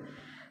ആളുകളാണ് വരുന്നത്.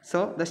 So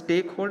the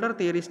stakeholder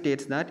theory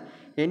states that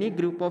any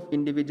group of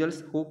individuals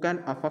who can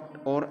affect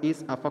or is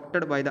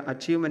affected by the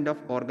achievement of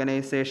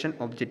organization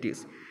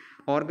objectives.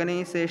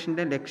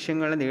 ഓർഗനൈസേഷൻ്റെ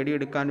ലക്ഷ്യങ്ങൾ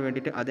നേടിയെടുക്കാൻ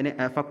വേണ്ടിയിട്ട് അതിനെ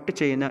effect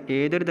ചെയ്യുന്ന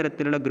ഏതൊരു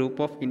തരത്തിലുള്ള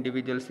ഗ്രൂപ്പ് ഓഫ്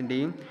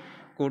ഇൻഡിവിജ്വൽസിൻ്റെയും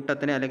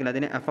കൂട്ടത്തിനെ അല്ലെങ്കിൽ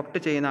അതിനെ എഫക്റ്റ്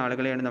ചെയ്യുന്ന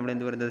ആളുകളെയാണ് നമ്മൾ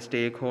എന്ത് പറയുന്നത്?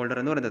 സ്റ്റേക്ക് ഹോൾഡർ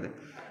എന്ന് പറയുന്നത്.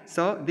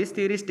 So this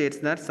theory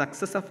States that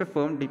success of A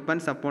firm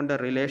depends upon the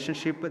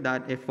relationship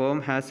that A firm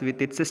has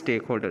with its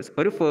stake holders.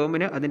 ഒരു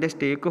ഫേമിന് അതിൻ്റെ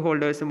സ്റ്റേക്ക്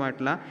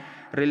ഹോൾഡേഴ്സുമായിട്ടുള്ള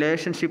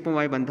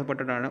റിലേഷൻഷിപ്പുമായി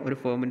ബന്ധപ്പെട്ടിട്ടാണ് ഒരു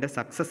ഫേമിൻ്റെ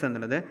സക്സസ്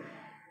എന്നുള്ളത്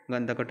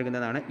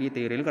ബന്ധപ്പെട്ടിരിക്കുന്നതാണ് ഈ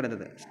തിയറിയിൽ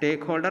പറയുന്നത്.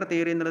 സ്റ്റേക്ക് ഹോൾഡർ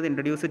തിയറി എന്നുള്ളത്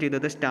ഇൻട്രൊഡ്യൂസ്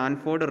ചെയ്തത്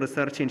Stanford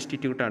research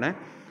ഇൻസ്റ്റിറ്റ്യൂട്ടാണ്.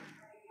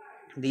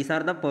 These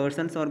are the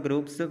persons or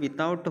groups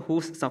without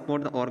whose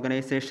support the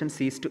organization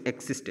cease to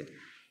exist.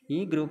 ഈ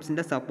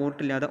ഗ്രൂപ്പ്സിൻ്റെ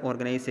സപ്പോർട്ടില്ലാതെ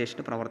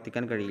ഓർഗനൈസേഷന്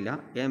പ്രവർത്തിക്കാൻ കഴിയില്ല.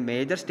 A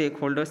major stake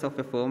holders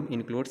of A firm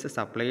includes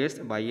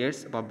suppliers,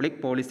 buyers, public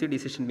policy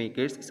decision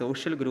makers,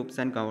 social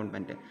groups and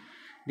government.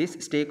 This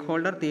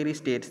stakeholder theory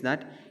states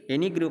that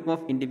any group of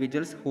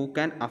individuals who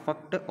can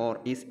affect or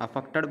is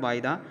affected by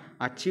the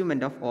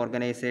achievement of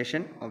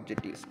organization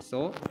objectives. So,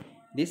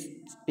 this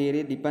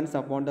theory depends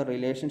upon the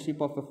relationship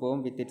of a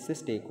firm with its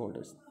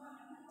stakeholders.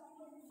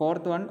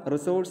 Fourth one,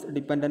 resource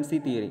dependency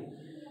theory.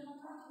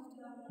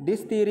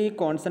 This theory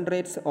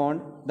concentrates on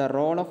the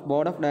role of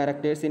board of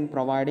directors in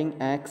providing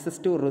access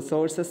to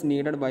resources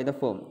needed by the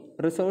firm.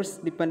 Resource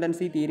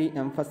dependency theory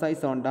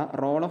emphasizes on the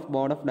role of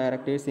board of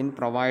directors in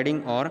providing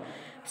or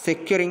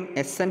securing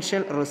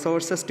essential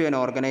resources to an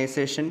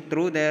organization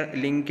through their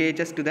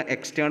linkages to the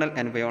external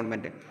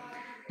environment.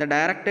 The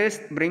directors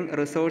bring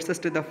resources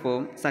to the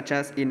firm such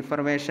as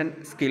information,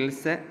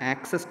 skills,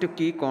 access to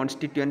key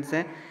constituents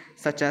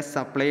such as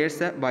suppliers,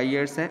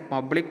 buyers,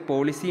 public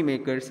policy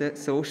makers,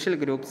 social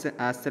groups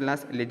as well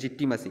as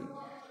legitimacy.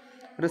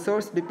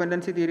 Resource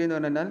dependency theory എന്ന്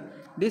പറഞ്ഞാൽ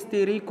this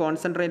theory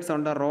concentrates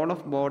on the role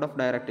of board of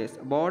directors.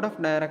 Board of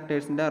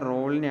ഡയറക്ടേഴ്സിൻ്റെ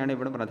റോളിനെയാണ്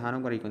ഇവിടെ പ്രധാനം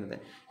കുറിക്കുന്നത്.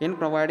 In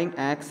providing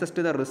access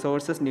to the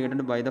resources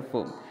needed by the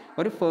firm.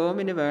 ഒരു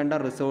ഫേമിന് വേണ്ട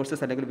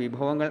resources അല്ലെങ്കിൽ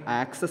വിഭവങ്ങൾ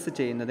access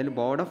ചെയ്യുന്നതിൽ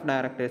ബോർഡ് ഓഫ്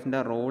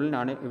ഡയറക്ടേഴ്സിൻ്റെ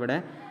റോളിനാണ് ഇവിടെ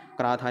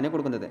പ്രാധാന്യം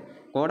കൊടുക്കുന്നത്.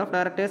 Board of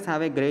directors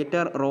have A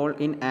greater role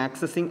in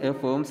accessing A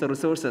firms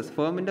resources.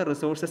 ഫേമിൻ്റെ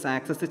resources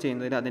access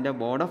ചെയ്യുന്നതിൽ അതിൻ്റെ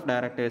ബോർഡ് ഓഫ്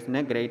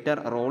ഡയറക്ടേഴ്സിന് ഗ്രേറ്റർ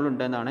റോൾ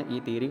ഉണ്ടെന്നാണ് ഈ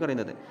തിയറി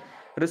പറയുന്നത്.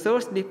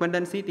 Resource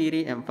dependency theory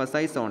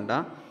emphasizes on the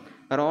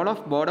role of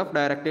board of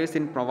directors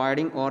in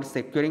providing or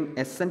securing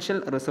essential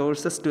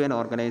resources to an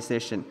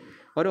organization.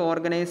 ഒരു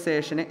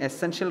ഓർഗനൈസേഷന്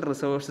essential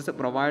resources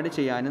provide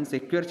ചെയ്യാനും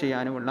secure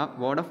ചെയ്യാനുമുള്ള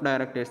board of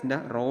ഡയറക്ടേഴ്സിൻ്റെ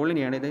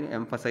റോളിനെയാണ് ഇത്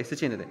emphasise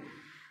ചെയ്യുന്നത്.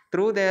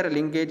 Through there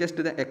linkages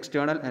to the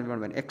external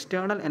environment.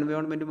 External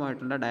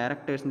എൻവയോൺമെൻറ്റുമായിട്ടുള്ള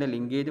ഡയറക്ടേഴ്സിൻ്റെ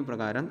linkage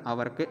പ്രകാരം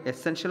അവർക്ക്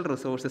essential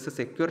resources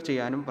secure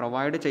ചെയ്യാനും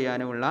provide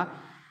ചെയ്യാനുമുള്ള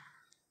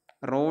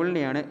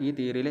റോളിനെയാണ് ഈ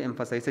തിയറിയിൽ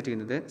എംഫസൈസ്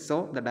ചെയ്യുന്നത്. So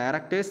the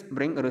directors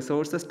bring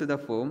resources to the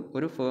firm.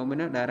 ഒരു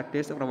ഫേമിന്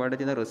ഡയറക്ടേഴ്സ് പ്രൊവൈഡ്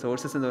ചെയ്യുന്ന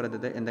റിസോഴ്സസ് എന്ന്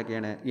പറയുന്നത്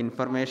എന്തൊക്കെയാണ്?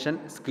 Information,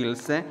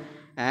 skills,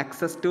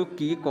 access to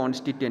key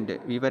കോൺസ്റ്റിറ്റ്വൻറ്റ്,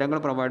 വിവരങ്ങൾ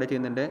പ്രൊവൈഡ്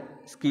ചെയ്യുന്നുണ്ട്,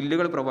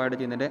 സ്കില്ലുകൾ പ്രൊവൈഡ്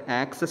ചെയ്യുന്നുണ്ട്,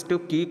 access to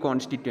key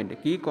കോൺസ്റ്റിറ്റ്വൻറ്റ്,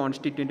 key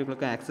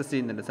കോൺസ്റ്റിറ്റ്വൻറ്റുകൾക്ക് access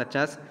ചെയ്യുന്നുണ്ട്, such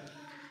as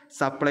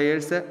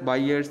suppliers,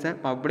 buyers,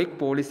 public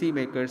policy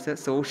makers,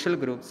 social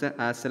groups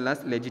as well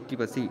as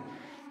legitimacy.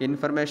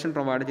 Information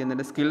provide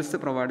ചെയ്യുന്നുണ്ട്, സ്കിൽസ്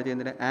പ്രൊവൈഡ്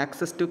ചെയ്യുന്നുണ്ട്,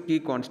 ആക്സസ് ടു കീ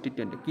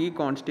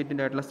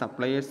കോൺസ്റ്റിറ്റ്വൻ്റ് ആയിട്ടുള്ള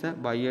suppliers,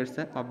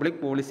 buyers, public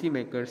policy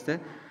makers,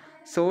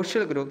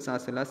 social groups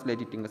as well as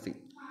legitimacy.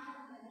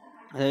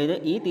 അതായത്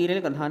ഈ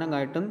തിയറിയിൽ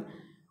പ്രധാനമായിട്ടും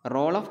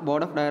role of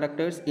board of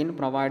directors in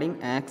providing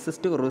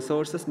access to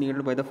resources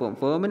needed by the firm.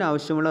 ഫേമിന്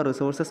ആവശ്യമുള്ള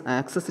resources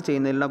access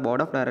ചെയ്യുന്നതിലുള്ള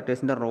board of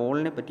ഡയറക്ടേഴ്സിൻ്റെ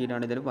റോളിനെ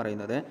പറ്റിയിട്ടാണ് ഇതിൽ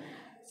പറയുന്നത്.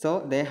 So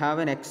they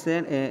have an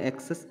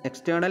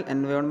external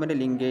environment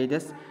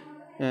linkages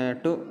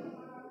to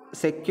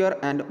secure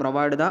and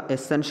provide the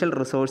essential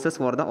resources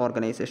for the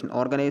organisation.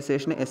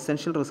 ഓർഗനൈസേഷന്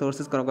essential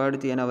resources provide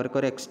ചെയ്യാൻ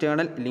അവർക്കൊരു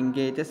external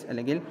linkages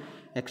അല്ലെങ്കിൽ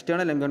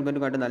external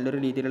എൻവയോൺമെൻറ്റുമായിട്ട് നല്ലൊരു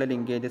രീതിയിലുള്ള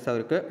ലിങ്കേജസ്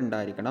അവർക്ക്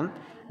ഉണ്ടായിരിക്കണം.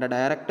 The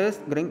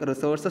directors bring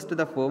resources to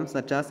the firm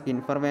such as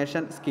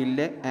information,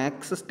 skill,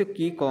 access to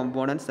key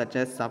കോമ്പോണൻറ്റ്സ് such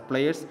as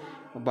suppliers,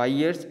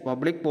 buyers,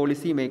 public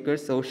policy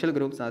makers, social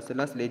groups as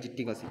well as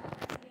legitimacy.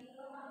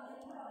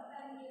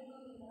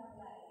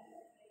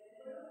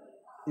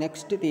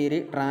 Next theory,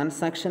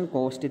 transaction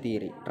cost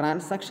theory.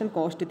 Transaction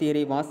cost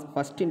theory was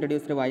first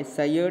introduced by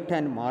Sayert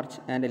and March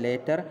and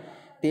later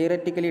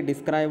theoretically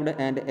described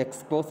and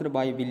exposed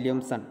by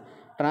Williamson.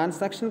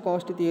 Transaction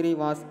cost theory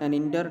was an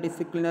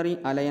interdisciplinary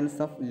alliance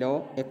of law,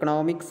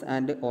 economics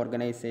and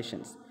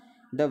organizations.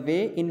 The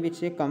way in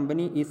which a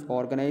company is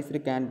organized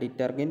can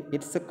determine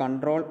its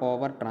control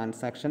over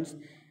transactions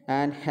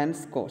and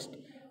hence cost.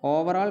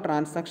 Overall,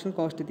 transaction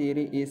cost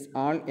theory is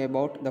all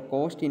about the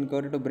cost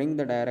incurred to bring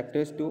the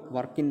directors to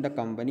work in the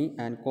company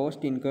and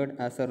cost incurred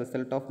as a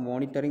result of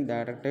monitoring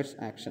directors'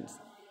 actions.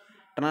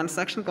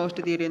 Transaction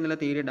cost theory എന്നുള്ള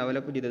theory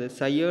develop ചെയ്തത്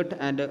സയേർട്ട്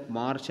and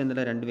March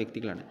എന്നുള്ള രണ്ട്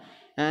വ്യക്തികളാണ്.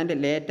 And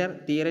later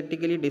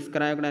theoretically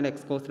described and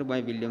exposed by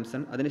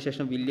Williamson.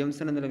 അതിനുശേഷം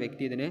Williamson എന്നുള്ള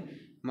വ്യക്തി ഇതിന്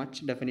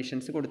much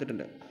definitions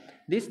കൊടുത്തിട്ടുണ്ട്.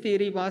 This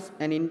theory was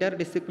an inter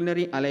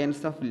disciplinary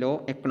alliance of law,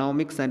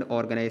 economics and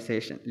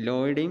organisation.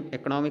 ലോയുടെയും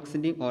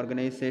എക്കണോമിക്സിൻ്റെയും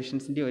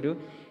ഓർഗനൈസേഷൻസിൻ്റെയും ഒരു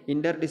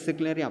ഇൻ്റർ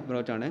disciplinary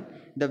അപ്രോച്ചാണ്.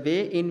 The way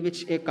in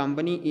which A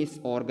company is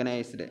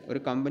organised, ഒരു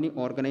company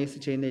organise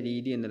ചെയ്യുന്ന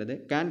രീതി എന്നുള്ളത്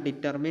can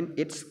determine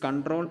it's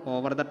control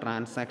over the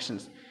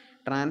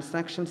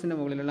ട്രാൻസാക്ഷൻസിൻ്റെ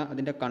മുകളിലുള്ള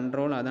അതിൻ്റെ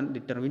control അതാണ്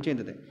determine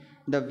ചെയ്യുന്നത്.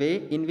 The way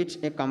in which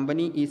A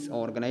company is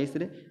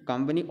organised,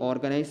 company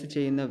organise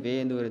ചെയ്യുന്ന വേ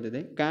എന്ന് പറയുന്നത്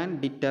ക്യാൻ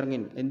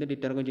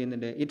ഡിറ്റർമിൻ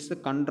ചെയ്യുന്നുണ്ട് it's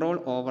control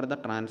over the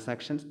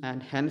transactions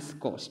and hence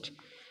cost.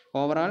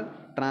 Overall,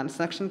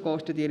 transaction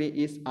cost theory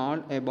is all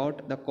about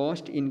the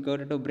cost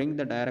incurred to bring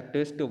the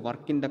directors to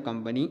work in the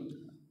company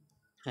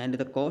and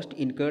the cost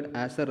incurred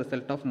as a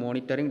result of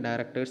monitoring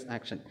directors'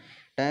 action.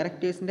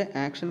 ഡയറക്ടേഴ്സിൻ്റെ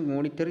action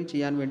monitoring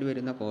ചെയ്യാൻ വേണ്ടി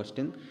വരുന്ന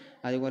കോസ്റ്റും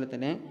അതുപോലെ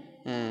തന്നെ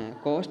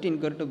cost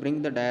incur to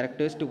bring the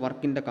directors to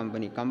work in the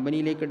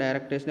കമ്പനിയിലേക്ക്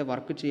ഡയറക്ടേഴ്സിനെ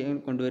work ചെയ്യാൻ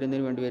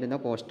കൊണ്ടുവരുന്നതിന് വേണ്ടി വരുന്ന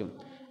കോസ്റ്റും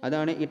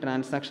അതാണ് ഈ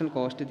ട്രാൻസാക്ഷൻ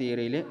കോസ്റ്റ്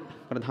തിയറിയിൽ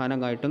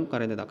പ്രധാനമായിട്ടും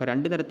പറയുന്നത്. അപ്പോൾ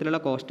രണ്ട് തരത്തിലുള്ള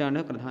കോസ്റ്റാണ്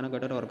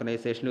പ്രധാനമായിട്ടും ഒരു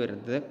ഓർഗനൈസേഷനിൽ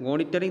വരുന്നത്.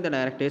 Monitoring the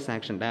directors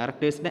action,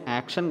 ഡയറക്ടേഴ്സിൻ്റെ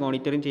action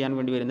monitoring ചെയ്യാൻ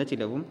വേണ്ടി വരുന്ന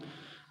ചിലവും,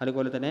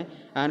 അതുപോലെ തന്നെ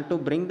and to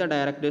bring the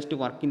directors to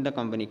work in the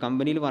company,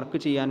 കമ്പനിയിൽ വർക്ക്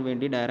ചെയ്യാൻ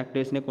വേണ്ടി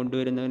ഡയറക്ടേഴ്സിനെ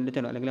കൊണ്ടുവരുന്നതിൻ്റെ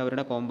ചില അല്ലെങ്കിൽ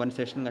അവരുടെ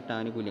കോമ്പൻസേഷൻ ഘട്ട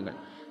ആനുകൂല്യങ്ങൾ.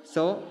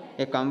 So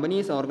A company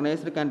is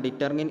organised can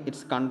determine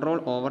it's control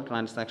over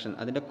transaction,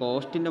 അതിൻ്റെ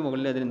കോസ്റ്റിൻ്റെ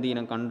മുകളിൽ അതിന് എന്ത്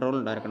ചെയ്യണം, കൺട്രോൾ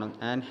ഉണ്ടായിരിക്കണം.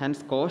 And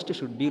hence cost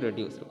should be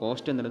reduced,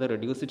 cost എന്നുള്ളത്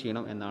റെഡ്യൂസ്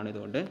ചെയ്യണം എന്നാണ്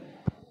ഇതുകൊണ്ട്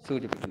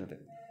സൂചിപ്പിക്കുന്നത്.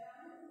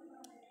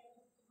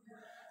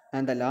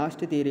 And the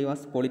last theory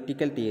was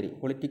political theory.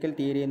 Political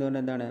theory എന്ന്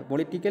പറഞ്ഞാൽ എന്താണ്?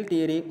 Political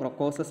theory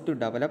proposes to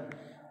develop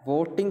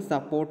voting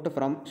support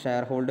from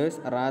share holders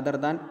rather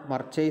than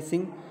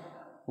purchasing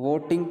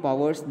voting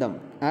powers them.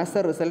 As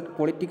a result,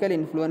 political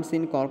influence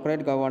in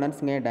corporate governance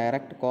may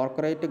direct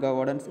corporate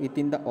governance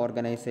within the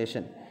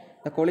organization.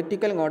 The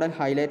political model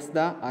highlights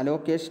the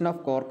allocation of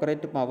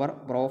corporate power,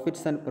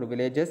 profits and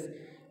privileges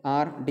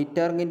are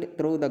determined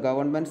through the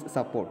government's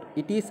support.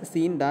 It is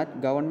seen that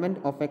government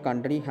of a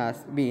country has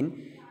been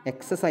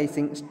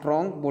exercising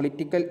strong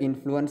political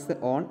influence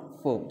on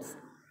firms.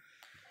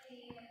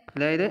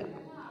 അതായത്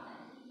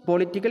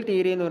political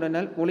theory എന്ന്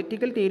പറഞ്ഞാൽ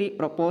political theory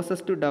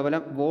proposes to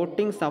develop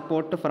voting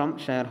support from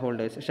share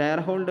holders, share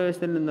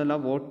ഹോൾഡേഴ്സിൽ നിന്നുള്ള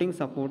voting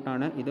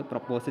സപ്പോർട്ടാണ് ഇത്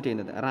propose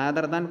ചെയ്യുന്നത്.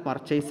 Rather than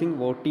purchasing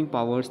voting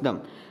powers dum,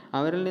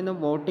 അവരിൽ നിന്നും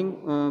voting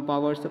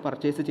powers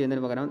purchase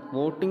ചെയ്യുന്നതിന് പകരം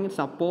വോട്ടിംഗ്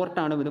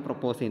സപ്പോർട്ടാണ് ഇത്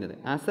പ്രൊപ്പോസ് ചെയ്യുന്നത്.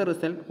 As A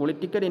result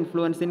political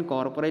influence in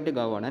corporate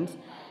governance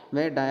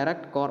way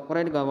direct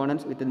corporate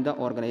governance within the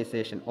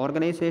organisation,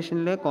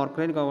 ഓർഗനൈസേഷനിലെ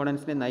കോർപ്പറേറ്റ്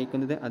ഗവേണൻസിനെ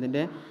നയിക്കുന്നത്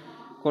അതിൻ്റെ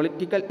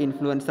പൊളിറ്റിക്കൽ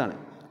ഇൻഫ്ലുവൻസ് ആണ്.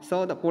 So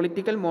the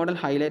political model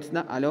highlights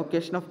the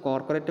allocation of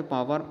corporate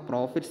power,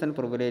 profits and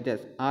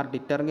privileges are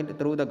determined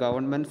through the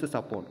government's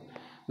support.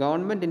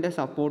 ഗവൺമെൻറ്റിൻ്റെ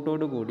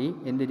സപ്പോർട്ടോടു കൂടി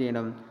എന്ത്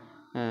ചെയ്യണം,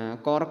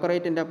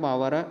 കോർപ്പറേറ്റിൻ്റെ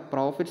power,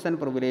 profits and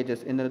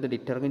privileges എന്നത്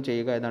determine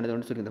ചെയ്യുക എന്നാണ്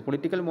ഇതുകൊണ്ട് സൂചിപ്പിക്കുന്നത്.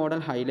 Political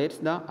model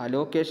highlights the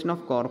allocation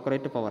of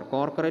corporate power,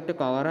 corporate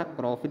power,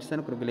 profits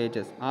and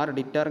privileges R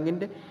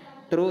determined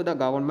through the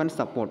government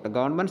support,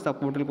 government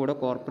സപ്പോർട്ടിൽ കൂടെ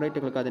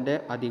കോർപ്പറേറ്റുകൾക്ക് അതിൻ്റെ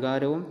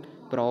അധികാരവും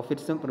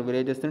പ്രോഫിറ്റ്സും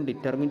പ്രിവിലേജസും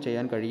ഡിറ്റർമിൻ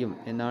ചെയ്യാൻ കഴിയും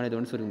എന്നാണ്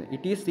ഇതുകൊണ്ട് സൂചിപ്പിക്കുന്നത്.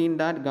 It is seen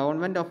that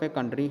government of A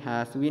country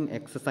has been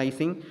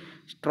exercising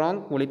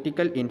strong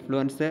political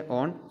influence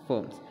on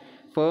firms,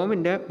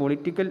 ഫേമിൻ്റെ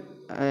political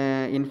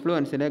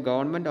ഇൻഫ്ലുവൻസിൽ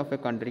government of A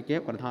കൺട്രിക്ക്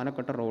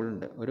പ്രധാനപ്പെട്ട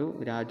റോളുണ്ട്. ഒരു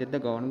രാജ്യത്തെ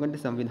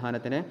ഗവൺമെൻറ്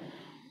സംവിധാനത്തിന്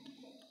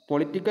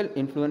political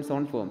influence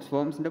on firms,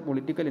 ഫേംസിൻ്റെ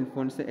political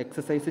influence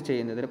exercise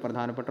ചെയ്യുന്നതിൽ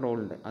പ്രധാനപ്പെട്ട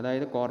റോളുണ്ട്.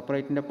 അതായത്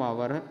കോർപ്പറേറ്റിൻ്റെ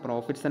പവർ,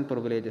 പ്രോഫിറ്റ്സ് ആൻഡ്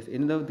പ്രിവിലേജസ്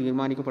എന്നിവ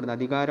തീരുമാനിക്കപ്പെടുന്ന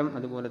അധികാരം,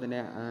 അതുപോലെ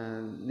തന്നെ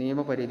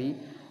നിയമപരിധി,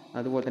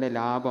 അതുപോലെ തന്നെ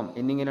ലാഭം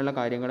എന്നിങ്ങനെയുള്ള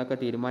കാര്യങ്ങളൊക്കെ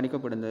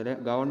തീരുമാനിക്കപ്പെടുന്നതിൽ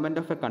ഗവൺമെൻറ്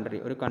ഓഫ് എ കൺട്രി,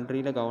 ഒരു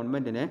കൺട്രിയിലെ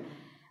ഗവൺമെൻറ്റിന്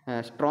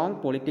സ്ട്രോങ്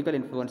പൊളിറ്റിക്കൽ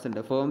ഇൻഫ്ലുവൻസ് ഉണ്ട്,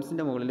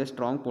 ഫേംസിൻ്റെ മുകളിൽ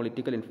സ്ട്രോങ്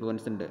പൊളിറ്റിക്കൽ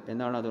ഇൻഫ്ലുവൻസ് ഉണ്ട്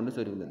എന്നാണ് അതുകൊണ്ട്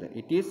സൂചിപ്പിക്കുന്നത്.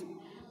 It is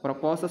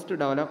proposes to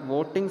develop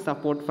voting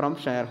support from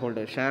share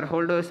holders, share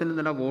ഹോൾഡേഴ്സിൽ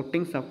നിന്നുള്ള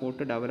വോട്ടിംഗ്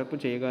സപ്പോർട്ട് ഡെവലപ്പ്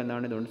ചെയ്യുക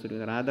എന്നാണ് ഇതുകൊണ്ട്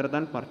സൂചിപ്പിക്കുന്നത്. Rather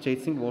than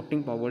purchasing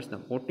voting powers,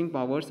 voting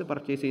powers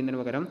purchase ചെയ്യുന്നതിന്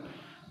പകരം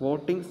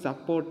വോട്ടിംഗ്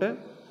സപ്പോർട്ട്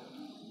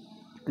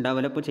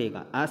ഡെവലപ്പ്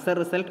ചെയ്യുക. As A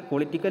result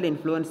political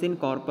influence in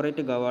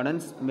corporate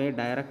governance may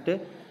direct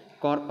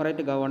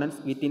corporate governance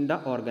within the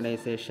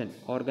organisation,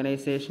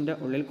 ഓർഗനൈസേഷൻ്റെ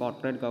ഉള്ളിൽ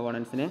corporate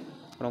ഗവേണൻസിനെ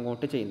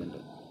promote ചെയ്യുന്നുണ്ട്.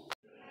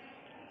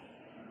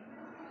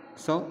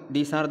 So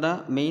these are the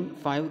main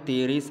 5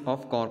 theories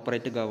of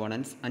corporate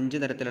governance. 5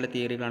 തരത്തിലുള്ള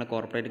തിയറികളാണ്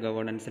corporate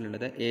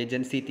ഗവേണൻസിലുള്ളത്.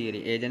 Agency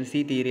theory,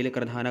 agency തിയറിയിൽ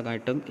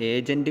പ്രധാനമായിട്ടും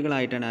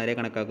ഏജൻറ്റുകളായിട്ടാണ് ആരെ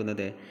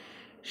കണക്കാക്കുന്നത്,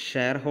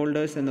 share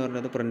holders എന്ന്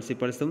പറയുന്നത്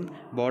പ്രിൻസിപ്പൽസും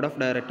board of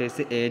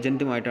directors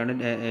ഏജൻറ്റുമായിട്ടാണ്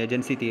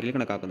agency തിയറിയിൽ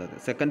കണക്കാക്കുന്നത്.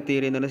 സെക്കൻഡ്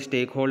തിയറി എന്ന് പറയുന്നത്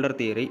സ്റ്റേക്ക് ഹോൾഡർ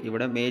തിയറി.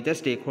 ഇവിടെ major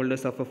stake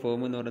holders of A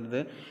firm എന്ന്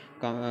പറയുന്നത്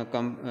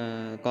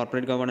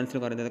കോർപ്പറേറ്റ്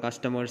ഗവേണൻസിൽ പറയുന്നത്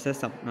കസ്റ്റമേഴ്സ്,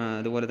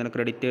 അതുപോലെ തന്നെ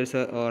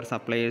ക്രെഡിറ്റേഴ്സ് ഓർ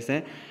സപ്ലയേഴ്സ്,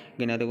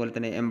 പിന്നെ അതുപോലെ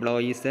തന്നെ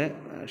employees,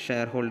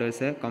 share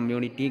holders,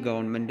 community,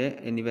 government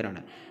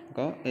എന്നിവരാണ്.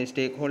 അപ്പോൾ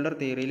സ്റ്റേക്ക് ഹോൾഡർ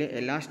തിയറിയിൽ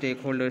എല്ലാ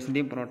സ്റ്റേക്ക്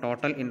ഹോൾഡേഴ്സിൻ്റെയും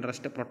ടോട്ടൽ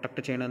ഇൻട്രസ്റ്റ്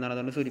പ്രൊട്ടക്റ്റ് ചെയ്യണമെന്നാണ്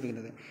അതുകൊണ്ട്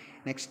സൂചിപ്പിക്കുന്നത്.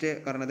 നെക്സ്റ്റ്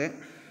പറഞ്ഞത്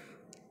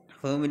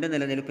ഫേമിൻ്റെ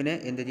നിലനിൽപ്പിന്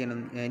എന്ത് ചെയ്യണം,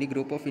 ഇനി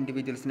ഗ്രൂപ്പ് ഓഫ്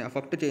ഇൻഡിവിജ്വൽസിനെ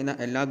അഫക്റ്റ് ചെയ്യുന്ന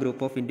എല്ലാ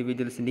ഗ്രൂപ്പ് ഓഫ്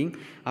ഇൻഡിവിജ്വൽസിൻ്റെയും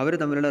അവർ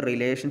തമ്മിലുള്ള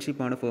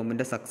റിലേഷൻഷിപ്പാണ്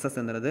ഫേമിൻ്റെ സക്സസ്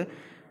എന്നുള്ളത്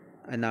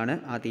എന്നാണ്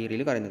ആ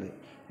തിയറിയിൽ പറയുന്നത്.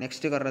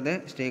 നെക്സ്റ്റ് പറഞ്ഞത്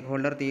സ്റ്റേക്ക്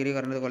ഹോൾഡർ തിയറി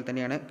പറഞ്ഞത് പോലെ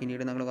തന്നെയാണ്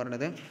പിന്നീട് നമ്മൾ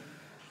പറഞ്ഞത്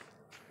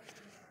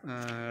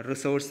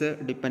resource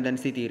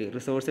dependency theory.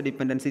 Resource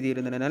dependency theory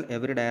എന്ന് പറഞ്ഞാൽ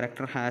every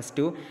director has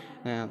to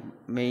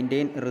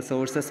maintain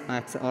resources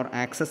or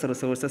access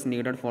resources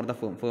needed for the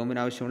firm, ഫേമിന്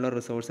ആവശ്യമുള്ള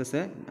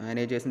റിസോഴ്സസ്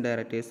മാനേജേഴ്സും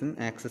ഡയറക്ടേഴ്സും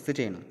ആക്സസ്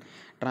ചെയ്യണം.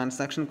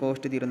 ട്രാൻസാക്ഷൻ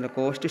കോസ്റ്റ് തിയറി എന്ന് പറഞ്ഞാൽ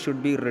cost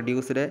should be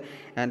reduced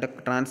and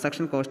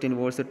transaction cost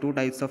involves 2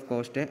 types of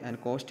cost and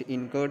cost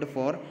incurred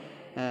four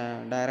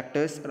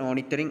directors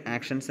monitoring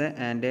actions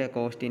and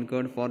cost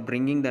incurred for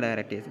bringing the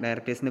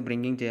ഡയറക്ടേഴ്സിന്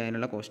bringing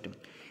ചെയ്യാനുള്ള കോസ്റ്റും.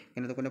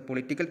 അതുപോലെ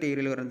political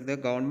തിയറിയിൽ പറയുന്നത്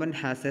government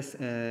has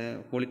A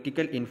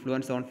political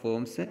influence on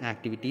firms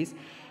activities.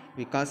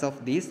 Because of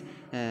these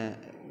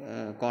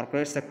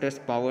corporate sectors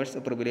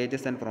powers,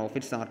 privileges and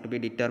profits R to be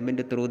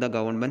determined through the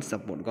government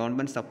support.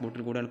 Government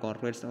സപ്പോർട്ടിൽ കൂടെയാണ്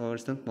corporate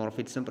പവേഴ്സും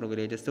പ്രോഫിറ്റ്സും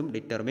പ്രിവിലേജസും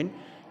determine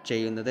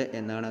ചെയ്യുന്നത്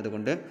എന്നാണ്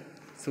അതുകൊണ്ട്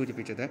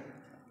സൂചിപ്പിച്ചത്.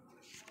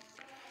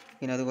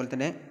 പിന്നെ അതുപോലെ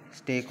തന്നെ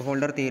സ്റ്റേക്ക്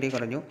ഹോൾഡർ തിയറി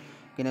പറഞ്ഞു.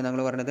 പിന്നെ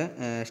നമ്മൾ പറഞ്ഞത്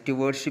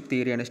സ്റ്റുവേർഡ്ഷിപ്പ്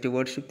തിയറിയാണ്.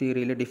 സ്റ്റുവേർഡ്ഷിപ്പ്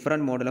തിയറിയിൽ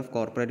different model of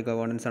corporate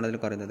governance ആണ് അതിൽ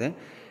പറയുന്നത്.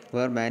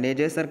 Where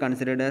managers are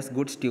considered as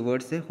good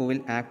stewards who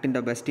will act in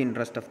the best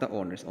interest of the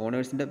owners.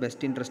 ഓണേഴ്സിൻ്റെ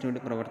best ഇൻട്രസ്റ്റിന്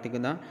വേണ്ടി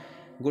പ്രവർത്തിക്കുന്ന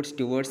ഗുഡ്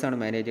സ്റ്റുവേർഡ്സ് ആണ്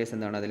മാനേജേഴ്സ്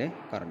എന്നാണ് അതിൽ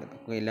പറഞ്ഞത്.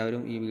 അപ്പോൾ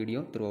എല്ലാവരും ഈ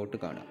വീഡിയോ ത്രൂ ഔട്ട്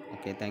കാണുക.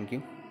 Okay, thank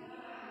you.